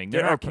postponing?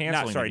 They're not canceling.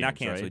 Not the games,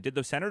 canceling. right? Did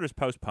the Senators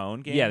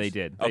postpone games? Yeah, they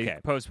did. They Okay.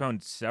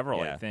 postponed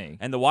several, Yeah. I think.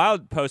 And the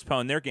Wild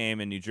postponed their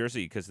game in New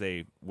Jersey because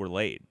they were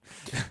late.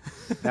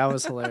 That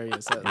was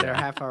hilarious. They're a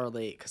half hour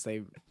late because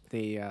they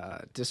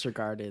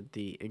disregarded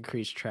the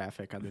increased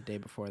traffic on the day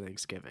before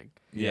Thanksgiving.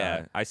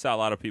 Yeah, I saw a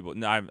lot of people.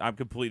 No, I'm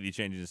completely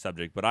changing the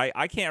subject, but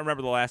I can't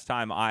remember the last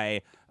time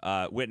I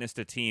witnessed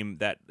a team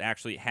that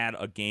actually had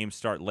a game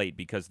start late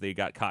because they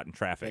got caught in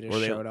traffic. They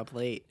just showed up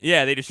late.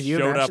 Yeah, they just Can you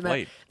showed imagine up that?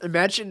 late.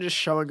 Imagine just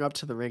showing up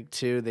to the rink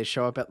too. They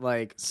show up at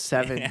like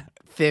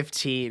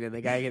 7:15, and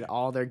they gotta get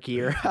all their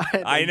gear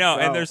on. I know,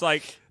 go. and there's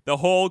like the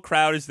whole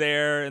crowd is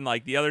there, and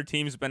like the other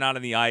team's been out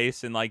on the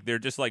ice, and like they're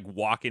just like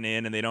walking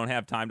in, and they don't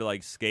have time to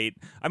like skate.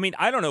 I mean,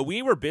 I don't know.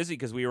 We were busy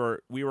because we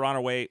were on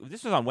our way.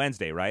 This was on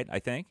Wednesday, right? I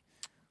think.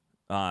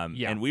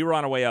 Yeah. And we were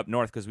on our way up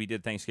north because we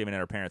did Thanksgiving at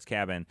our parents'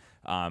 cabin.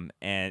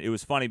 And it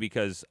was funny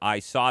because I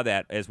saw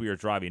that as we were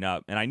driving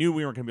up, and I knew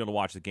we weren't going to be able to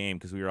watch the game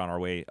because we were on our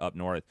way up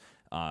north.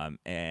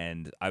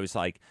 And I was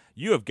like,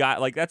 you have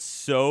got, like, that's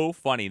so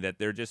funny that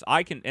they're just,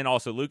 and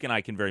also Luke and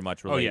I can very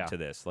much relate to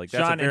this. Like,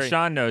 that's and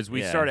Sean knows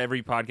we yeah. start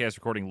every podcast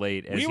recording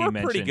late, as we he were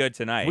mentioned. pretty good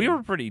tonight. We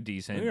were pretty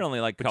decent. We were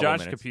only like a but couple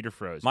Josh's minutes. computer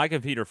froze. My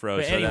computer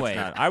froze. But so anyway.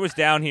 that's not, I was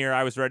down here.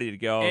 I was ready to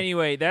go.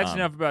 Anyway, that's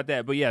enough about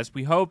that. But yes,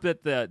 we hope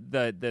that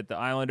the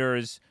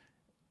Islanders,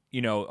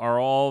 are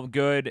all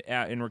good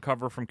and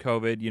recover from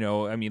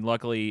COVID. I mean,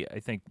 luckily, I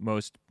think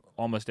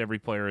almost every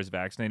player is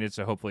vaccinated,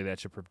 so hopefully that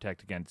should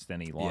protect against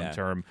any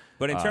long-term.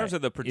 But in terms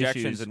of the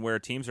projections issues. and where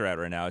teams are at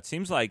right now, it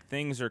seems like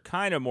things are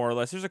kind of more or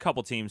less. There's a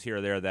couple teams here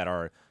or there that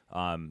are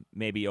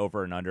maybe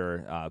over and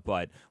under,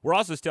 but we're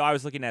also still. I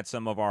was looking at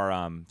some of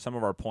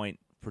our point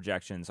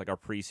projections, like our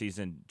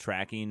preseason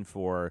tracking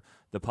for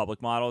the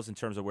public models in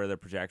terms of where their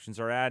projections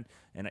are at,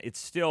 and it's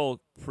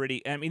still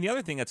pretty. I mean, the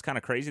other thing that's kind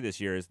of crazy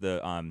this year is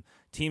the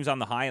teams on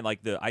the high end.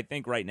 Like I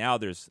think right now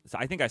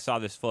I think I saw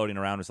this floating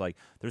around. It's like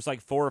there's like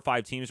 4 or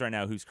 5 teams right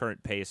now whose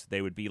current pace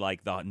they would be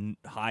like the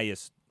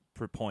highest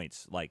per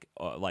points. Like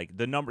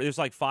the number. There's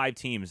like 5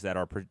 teams that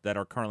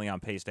are currently on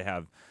pace to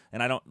have,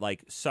 and I don't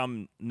like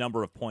some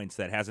number of points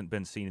that hasn't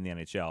been seen in the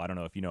NHL. I don't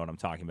know if you know what I'm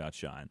talking about,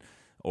 Sean,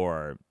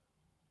 or.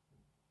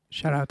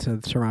 Shout out to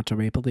the Toronto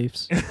Maple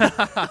Leafs.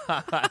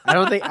 I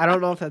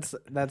don't know if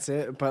that's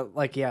it, but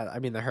like, yeah, I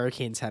mean, the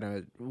Hurricanes had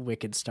a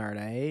wicked start,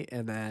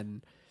 and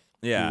then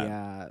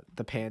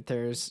the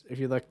Panthers. If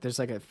you look, there's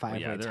like a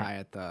 5-way tie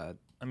at the.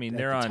 I mean, at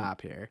they're the on top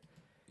here.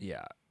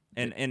 Yeah,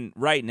 and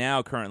right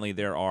now, currently,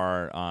 there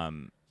are.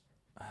 I'm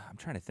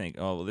trying to think.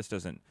 Oh, well, this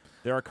doesn't.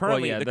 There are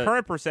currently the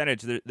current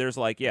percentage. There's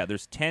like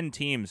there's 10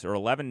 teams or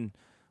 11.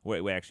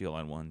 Wait, actually, hold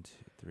on. 1, 2,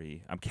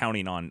 3. I'm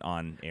counting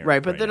on air.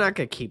 Right, but they're not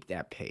going to keep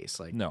that pace.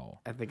 Like, no.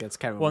 I think it's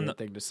kind of a weird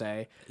thing to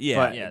say.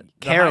 Yeah, but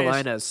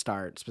Carolina's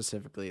start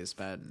specifically has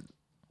been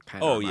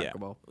kind of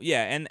remarkable.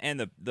 Yeah, and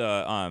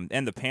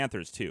the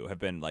Panthers too have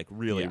been like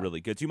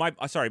really good. So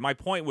my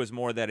point was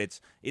more that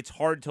it's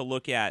hard to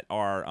look at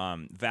our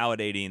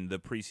validating the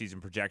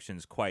preseason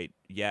projections quite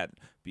yet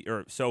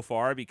or so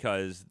far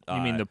because you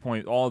mean the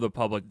point all the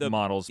public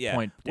models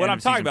point what I'm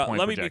talking about.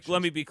 Let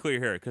projections. me be clear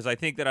here because I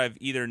think that I've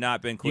either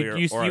not been clear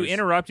you or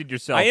interrupted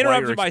yourself. I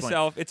interrupted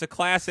myself. It's a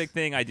classic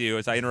thing I do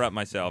is I interrupt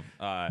myself.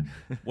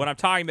 What I'm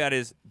talking about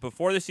is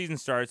before the season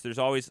starts, there's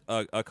always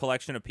a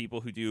collection of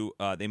people who do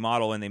they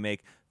model and they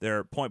make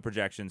their point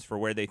projections for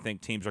where they think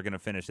teams are going to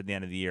finish at the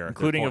end of the year,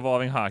 including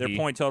evolving hockey. Their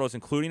point totals,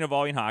 including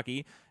evolving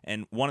hockey.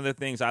 And one of the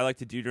things I like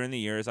to do during the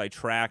year is I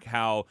track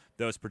how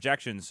those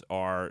projections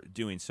are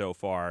doing so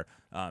far,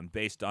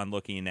 based on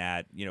looking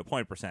at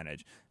point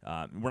percentage.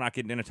 We're not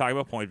going to talk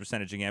about point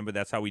percentage again, but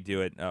that's how we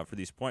do it for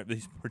these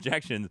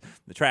projections,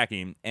 the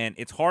tracking. And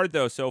it's hard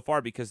though so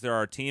far because there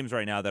are teams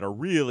right now that are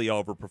really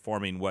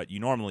overperforming what you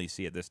normally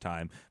see at this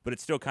time, but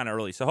it's still kind of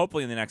early. So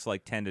hopefully in the next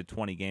like 10 to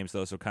 20 games,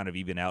 those will kind of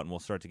even out, and we'll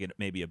start to get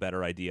maybe a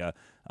better idea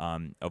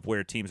of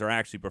where teams are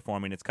actually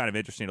performing. It's kind of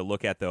interesting to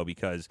look at though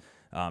because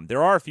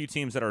there are a few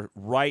teams that are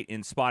right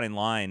in spot in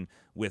line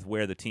with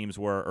where the teams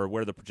were or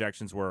where the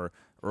projections were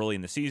early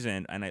in the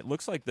season, and it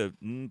looks like the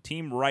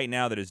team right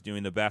now that is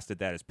doing the best at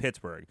that is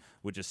Pittsburgh,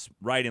 which is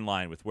right in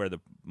line with where the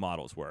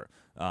models were.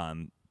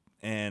 And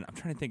I'm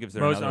trying to think if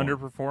there's most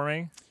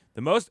underperforming.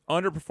 The most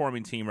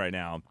underperforming team right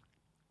now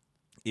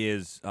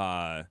is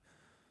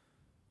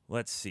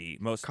let's see,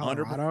 most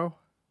Colorado.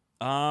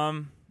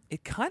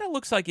 It kind of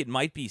looks like it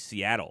might be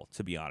Seattle,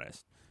 to be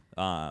honest.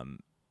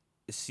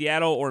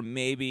 Seattle or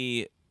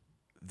maybe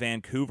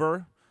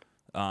Vancouver.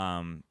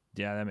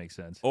 Yeah, that makes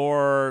sense.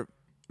 Or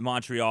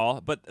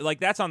Montreal, but like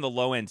that's on the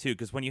low end too,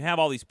 because when you have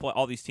all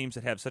these teams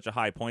that have such a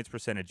high points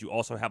percentage, you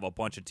also have a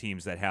bunch of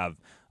teams that have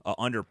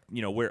under,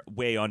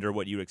 way under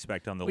what you would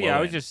expect on the low end. Yeah,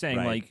 I was just saying,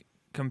 right? like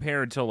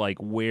compared to like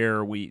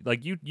where we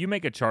like you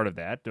make a chart of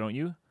that, don't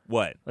you?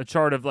 What? A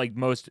chart of like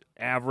most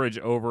average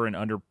over and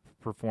under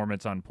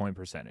performance on point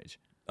percentage.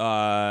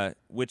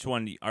 Which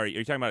one are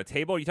you talking about? A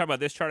table? Are you talking about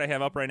this chart I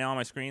have up right now on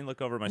my screen?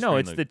 Look over my screen. No,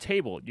 it's Luke. the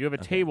table. You have a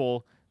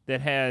table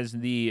that has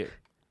the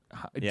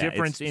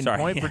difference in sorry,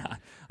 point. yeah,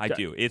 I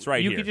do. It's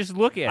right you here. could just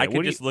look at it. I could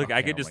What do just you- look. Okay,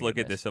 I could oh just my look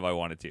at goodness. this if I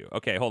wanted to.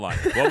 Okay, hold on.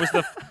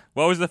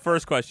 What was the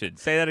first question?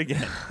 Say that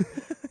again.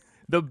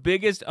 The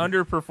biggest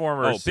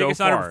underperformers. Oh, so biggest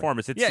far.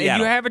 underperformers. It's yeah,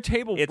 Seattle. you have a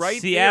table It's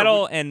right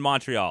Seattle there. and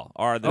Montreal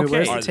are the. Wait, Okay.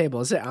 where's are the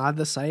table? Is it on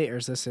the site or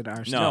is this in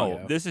our No,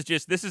 studio?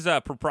 this is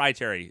a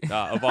proprietary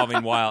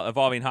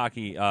evolving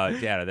hockey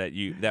data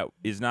that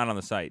is not on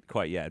the site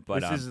quite yet. But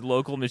This is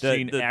local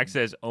machine the-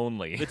 access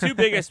only. the two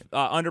biggest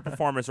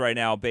underperformers right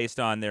now, based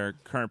on their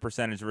current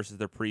percentage versus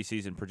their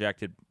preseason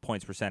projected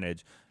points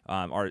percentage,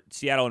 are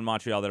Seattle and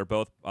Montreal that are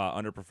both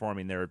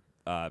underperforming their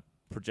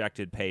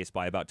projected pace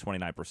by about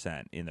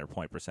 29% in their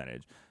point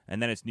percentage. And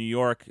then it's New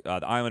York, the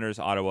Islanders,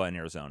 Ottawa, and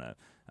Arizona.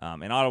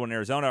 And Ottawa and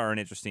Arizona are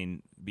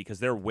interesting because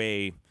they're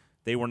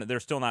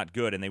still not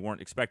good, and they weren't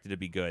expected to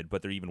be good,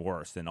 but they're even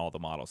worse than all the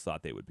models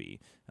thought they would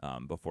be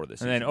before this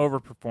and season. then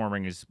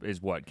overperforming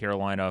is what?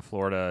 Carolina,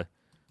 Florida,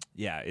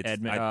 yeah,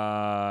 it's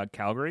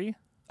Calgary.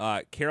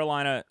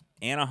 Carolina,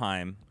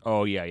 Anaheim,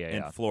 Oh yeah.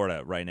 and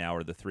Florida right now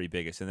are the three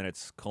biggest, and then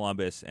it's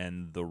Columbus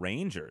and the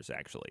Rangers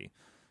actually,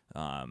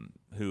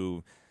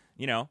 who,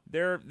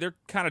 they're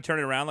kind of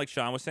turning around like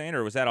Sean was saying,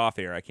 or was that off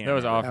air? I can't. That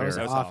was remember. off That was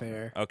air. off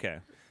air. Okay,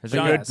 It's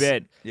But a good yes.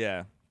 bit.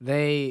 yeah,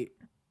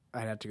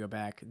 I'd have to go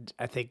back.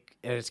 I think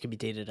it's gonna be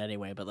dated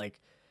anyway, but like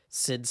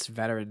since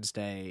Veterans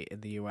Day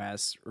in the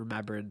U.S.,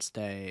 Remembrance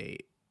Day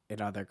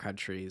in other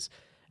countries,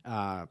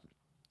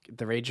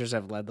 the Rangers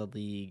have led the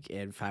league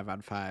in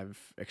 5-on-5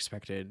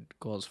 expected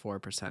goals for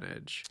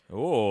percentage,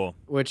 oh,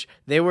 which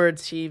they were a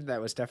team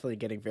that was definitely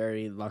getting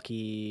very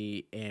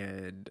lucky.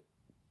 And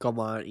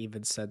Gallant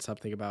even said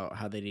something about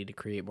how they need to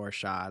create more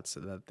shots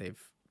and that they've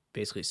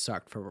basically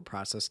sucked from a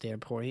process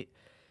standpoint.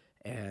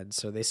 And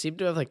so they seem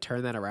to have like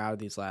turned that around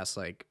these last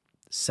like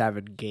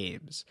 7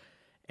 games.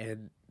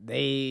 And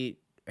they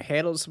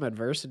handled some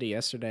adversity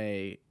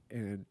yesterday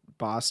in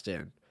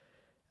Boston.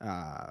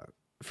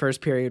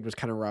 First period was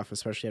kind of rough,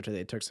 especially after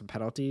they took some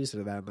penalties.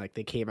 And then like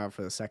they came out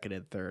for the second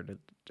and third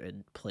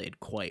and played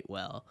quite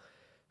well.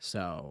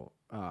 So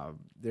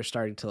they're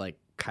starting to like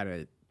kind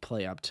of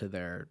play up to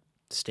their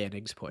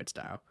standings points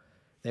now.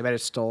 They might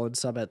have stolen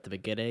some at the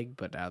beginning,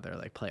 but now they're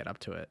like playing up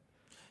to it.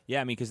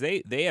 yeah. I mean, because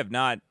they have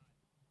not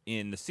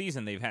in the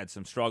season they've had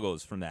some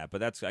struggles from that, but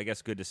that's I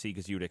guess good to see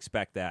because you would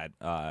expect that,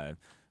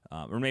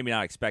 or maybe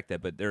not expect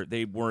that, but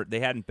they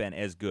hadn't been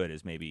as good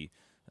as maybe.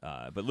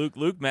 But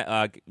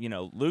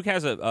Luke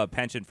has a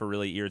penchant for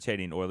really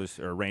irritating Oilers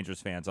or Rangers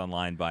fans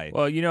online by.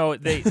 Well,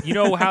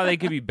 how they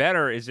could be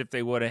better is if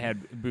they would have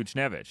had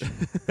Buchnevich.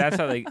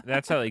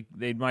 That's how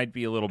they might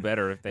be a little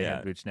better if they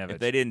had Buchnevich. If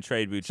they didn't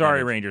trade Buchnevich.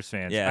 Sorry, Rangers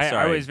fans. Yeah, I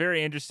sorry. was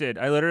very interested.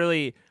 I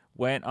literally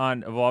went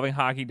on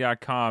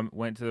evolvinghockey.com,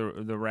 went to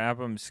the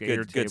Rapham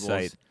skater Good tables,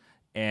 site.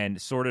 and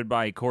sorted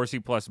by Corsi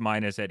plus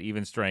minus at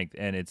even strength,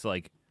 and it's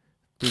like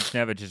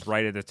Buchnevich is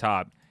right at the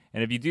top.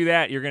 And if you do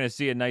that, you're going to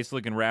see a nice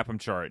looking Rapham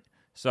chart.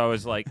 So I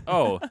was like,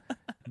 oh,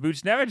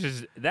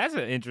 Buchnevich that's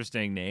an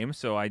interesting name.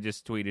 So I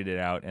just tweeted it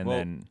out, and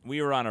then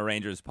we were on a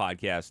Rangers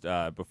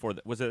podcast before.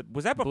 Was that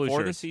Blue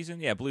before the Shirts. season?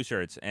 Yeah, Blue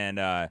Shirts, and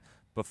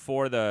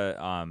before the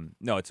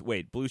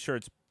Blue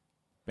Shirts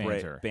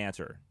banter.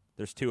 banter.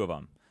 There's 2 of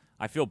them.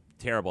 I feel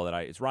terrible that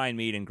it's Ryan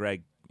Mead and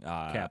Greg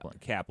Kaplan.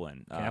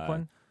 Kaplan.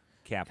 Kaplan?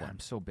 Kaplan. God, I'm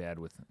so bad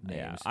with names.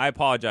 Yeah, I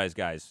apologize,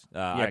 guys.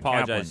 I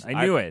apologize. Kaplan.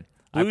 I knew it.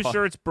 Blue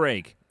shirts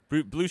break.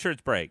 Blue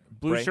Shirts break.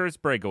 Blue shirts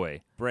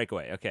breakaway.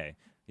 Breakaway. Okay.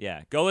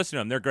 Yeah, go listen to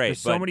them. They're great. There's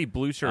so but, many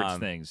blue shirts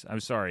things. I'm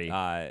sorry.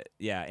 yeah,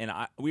 and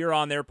we were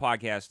on their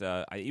podcast.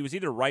 It was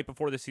either right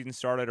before the season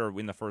started or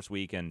in the first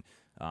week, and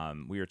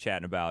we were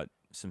chatting about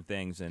some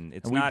things. And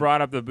it's and we not.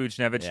 brought up the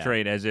Buchnevich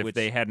trade as if which-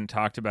 they hadn't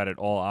talked about it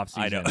all offseason.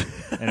 I know.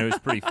 And it was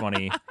pretty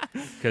funny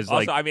because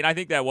Also, I mean, I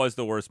think that was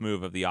the worst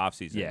move of the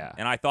offseason. Yeah.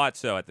 And I thought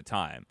so at the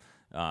time.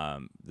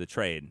 The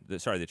trade of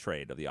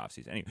the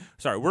offseason. Anyway,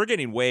 sorry, we're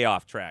getting way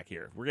off track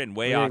here. We're getting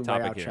way off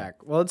topic here.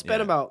 Track. Well, it's been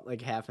Yeah. about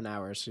like half an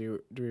hour. So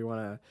do we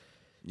want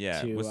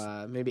Yeah.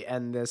 to maybe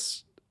end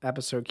this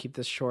episode, keep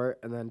this short,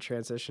 and then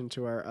transition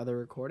to our other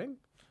recording?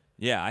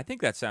 Yeah, I think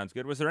that sounds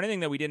good. Was there anything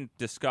that we didn't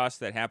discuss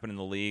that happened in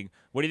the league?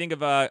 What do you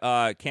think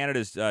of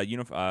Canada's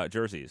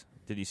jerseys?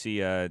 Did you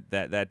see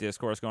that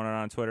discourse going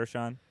on Twitter,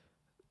 Sean?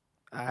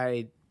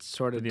 I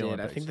sort of The did. I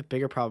Olympics. think the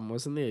bigger problem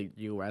wasn't the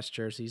U.S.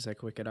 jerseys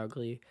like wicked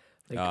ugly.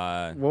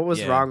 Like, What what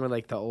was wrong with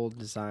like the old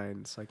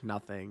designs? Like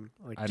nothing.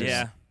 Like I just,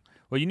 Yeah.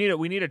 well, we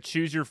need to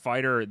choose your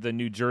fighter, the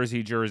New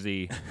Jersey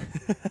jersey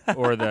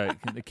or the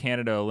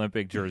Canada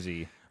Olympic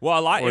jersey. Well,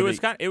 a lot. Or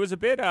It was a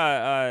bit.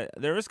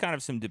 There was kind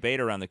of some debate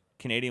around the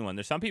Canadian one.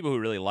 There's some people who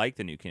really like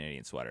the new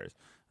Canadian sweaters,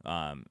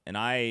 and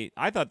I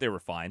thought they were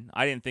fine.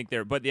 I didn't think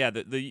they're. But yeah,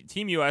 the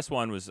Team US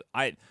one was.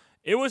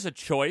 It was a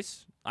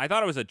choice. I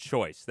thought it was a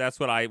choice. That's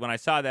what when I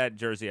saw that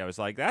jersey, I was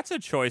like, that's a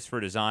choice for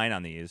design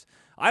on these.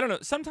 I don't know.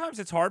 Sometimes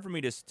it's hard for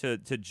me to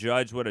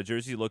judge what a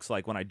jersey looks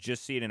like when I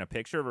just see it in a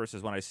picture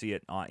versus when I see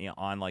it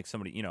on like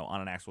somebody,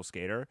 on an actual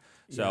skater.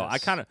 So Yes, I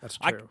kind of that's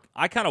true.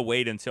 I kind of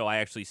wait until I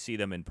actually see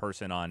them in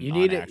person on. You on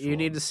need actual, you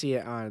need to see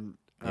it on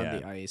on Yeah.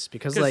 the ice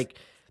because 'Cause- like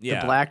yeah.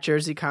 the black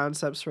jersey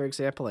concepts, for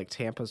example, like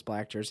Tampa's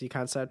black jersey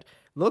concept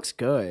looks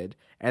good,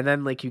 and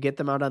then like you get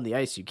them out on the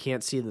ice, you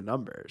can't see the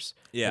numbers.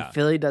 Yeah. And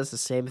Philly does the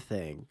same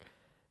thing,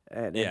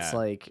 and it's Yeah.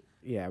 like,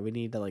 yeah, we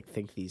need to like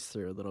think these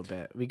through a little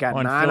bit. We got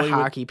On Philly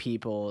non-hockey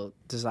people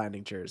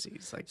designing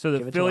jerseys. Like, So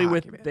give the it to a Philly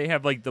hockey man. they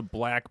have like the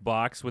black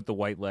box with the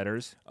white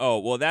letters. Oh,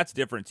 well, that's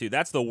different too.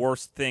 That's the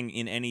worst thing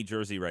in any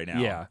jersey right now.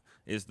 Yeah.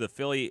 Is the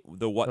Philly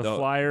the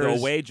Flyers- the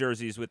away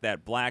jerseys with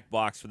that black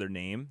box for their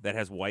name that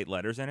has white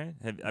letters in it?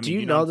 Do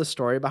you know the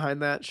story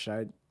behind that? Should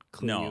I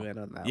clue No. you in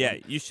on that? Yeah,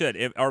 one? you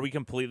should. Are we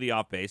completely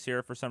off base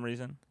here for some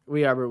reason?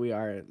 We are, but we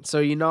aren't. So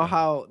you know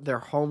how their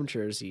home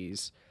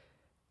jerseys,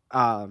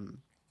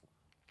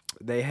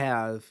 they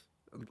have.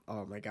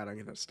 Oh my god, I'm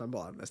gonna stumble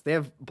on this. They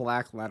have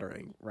black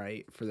lettering,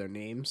 right, for their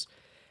names,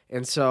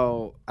 and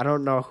so I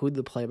don't know who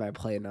the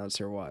play-by-play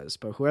announcer was,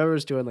 but whoever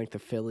was doing like the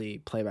Philly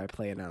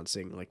play-by-play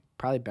announcing, like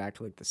probably back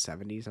to like the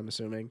 70s, I'm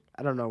assuming.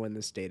 I don't know when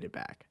this dated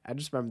back. I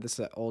just remember this is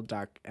an old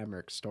Doc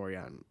Emmerich story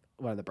on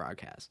one of the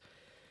broadcasts.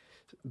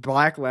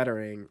 Black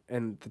lettering,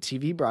 and the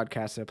TV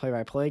broadcast, the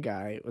play-by-play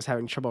guy was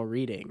having trouble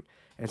reading,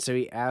 and so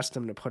he asked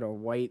him to put a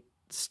white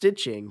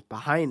stitching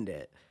behind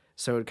it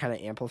so it would kind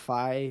of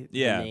amplify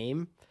Yeah. the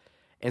name,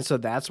 and so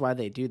that's why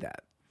they do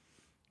that.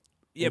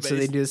 Yeah, And but so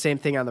they it's- do the same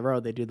thing on the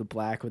road. They do the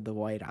black with the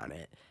white on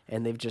it,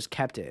 and they've just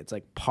kept it. It's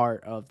like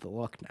part of the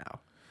look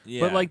now. yeah.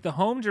 But like the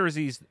home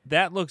jerseys,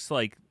 that looks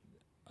like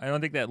I don't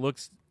think that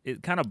looks.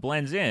 It kind of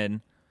blends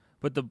in,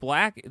 but the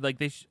black, like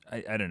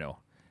I don't know.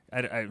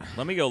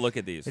 let me go look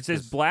at these. It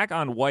says black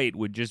on white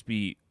would just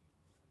be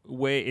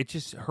way. It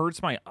just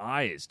hurts my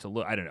eyes to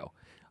look. I don't know.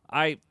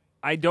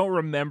 I don't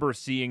remember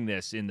seeing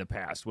this in the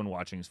past when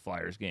watching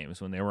Flyers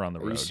games when they were on the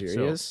Are road. you So-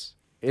 serious?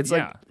 It's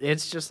yeah. like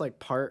it's just like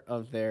part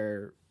of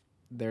their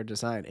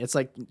design. It's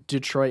like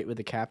Detroit with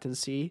the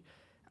captaincy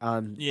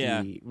on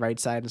Yeah. the right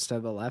side instead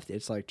of the left.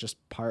 It's like just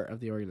part of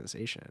the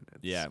organization.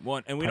 It's, Yeah,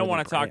 well, and we part don't of want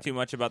the to talk brand. too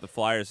much about the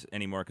Flyers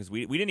anymore because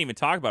we didn't even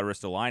talk about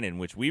Ristolainen,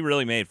 which we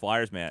really made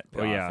Flyers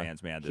Oh, yeah.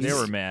 fans mad. This they year.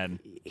 were mad.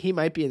 He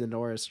might be in the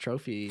Norris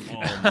Trophy.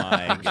 Oh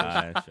my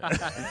gosh!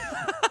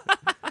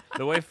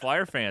 The way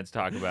Flyer fans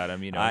talk about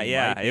him, you know. he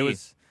Yeah, might it be.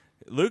 was.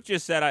 Luke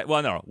just said,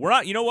 "Well, no, we're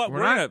not. You know what? We're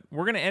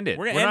gonna end it.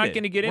 We're not end it.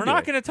 gonna get into We're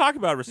not it. gonna talk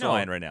about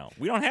Ristolainen right now.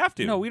 We don't have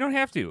to. No, we don't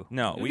have to.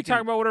 No, we we can can-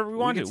 talk about whatever we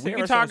want can to. save We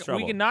can ourselves talk.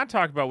 trouble. We can not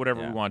talk about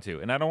whatever Yeah. we want to,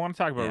 and I don't want to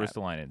talk about Yeah.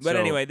 Ristolainen. But So-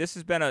 anyway, this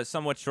has been a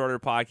somewhat shorter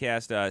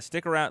podcast.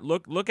 Stick around.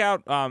 Look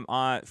out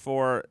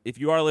for if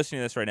you are listening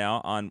to this right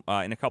now. On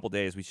in a couple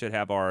days, we should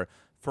have our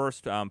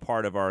first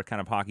part of our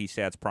kind of hockey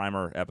stats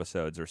primer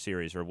episodes or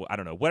series or I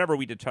don't know whatever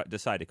we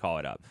decide to call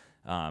it up.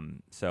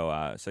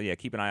 So yeah,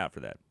 keep an eye out for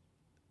that.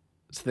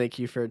 So thank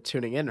you for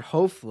tuning in.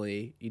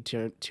 Hopefully you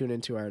tune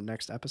into our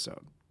next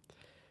episode.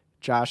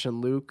 Josh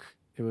and Luke,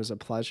 it was a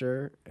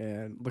pleasure,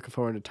 and looking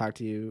forward to talk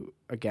to you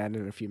again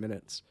in a few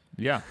minutes.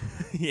 yeah,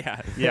 Yeah,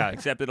 Yeah.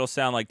 Except it'll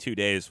sound like 2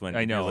 days when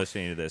I know. you're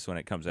listening to this when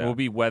it comes out. we'll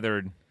be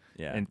weathered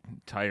yeah. and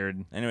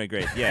tired. Anyway,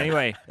 great. Yeah.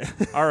 Anyway,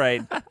 all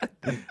right. All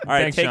right.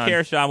 Thanks, take Sean.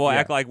 care, Sean. We'll Yeah.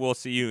 act like we'll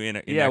see you in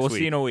Yeah, next we'll week.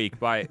 see you in a week.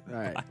 Bye. All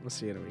right, we'll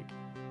see you in a week.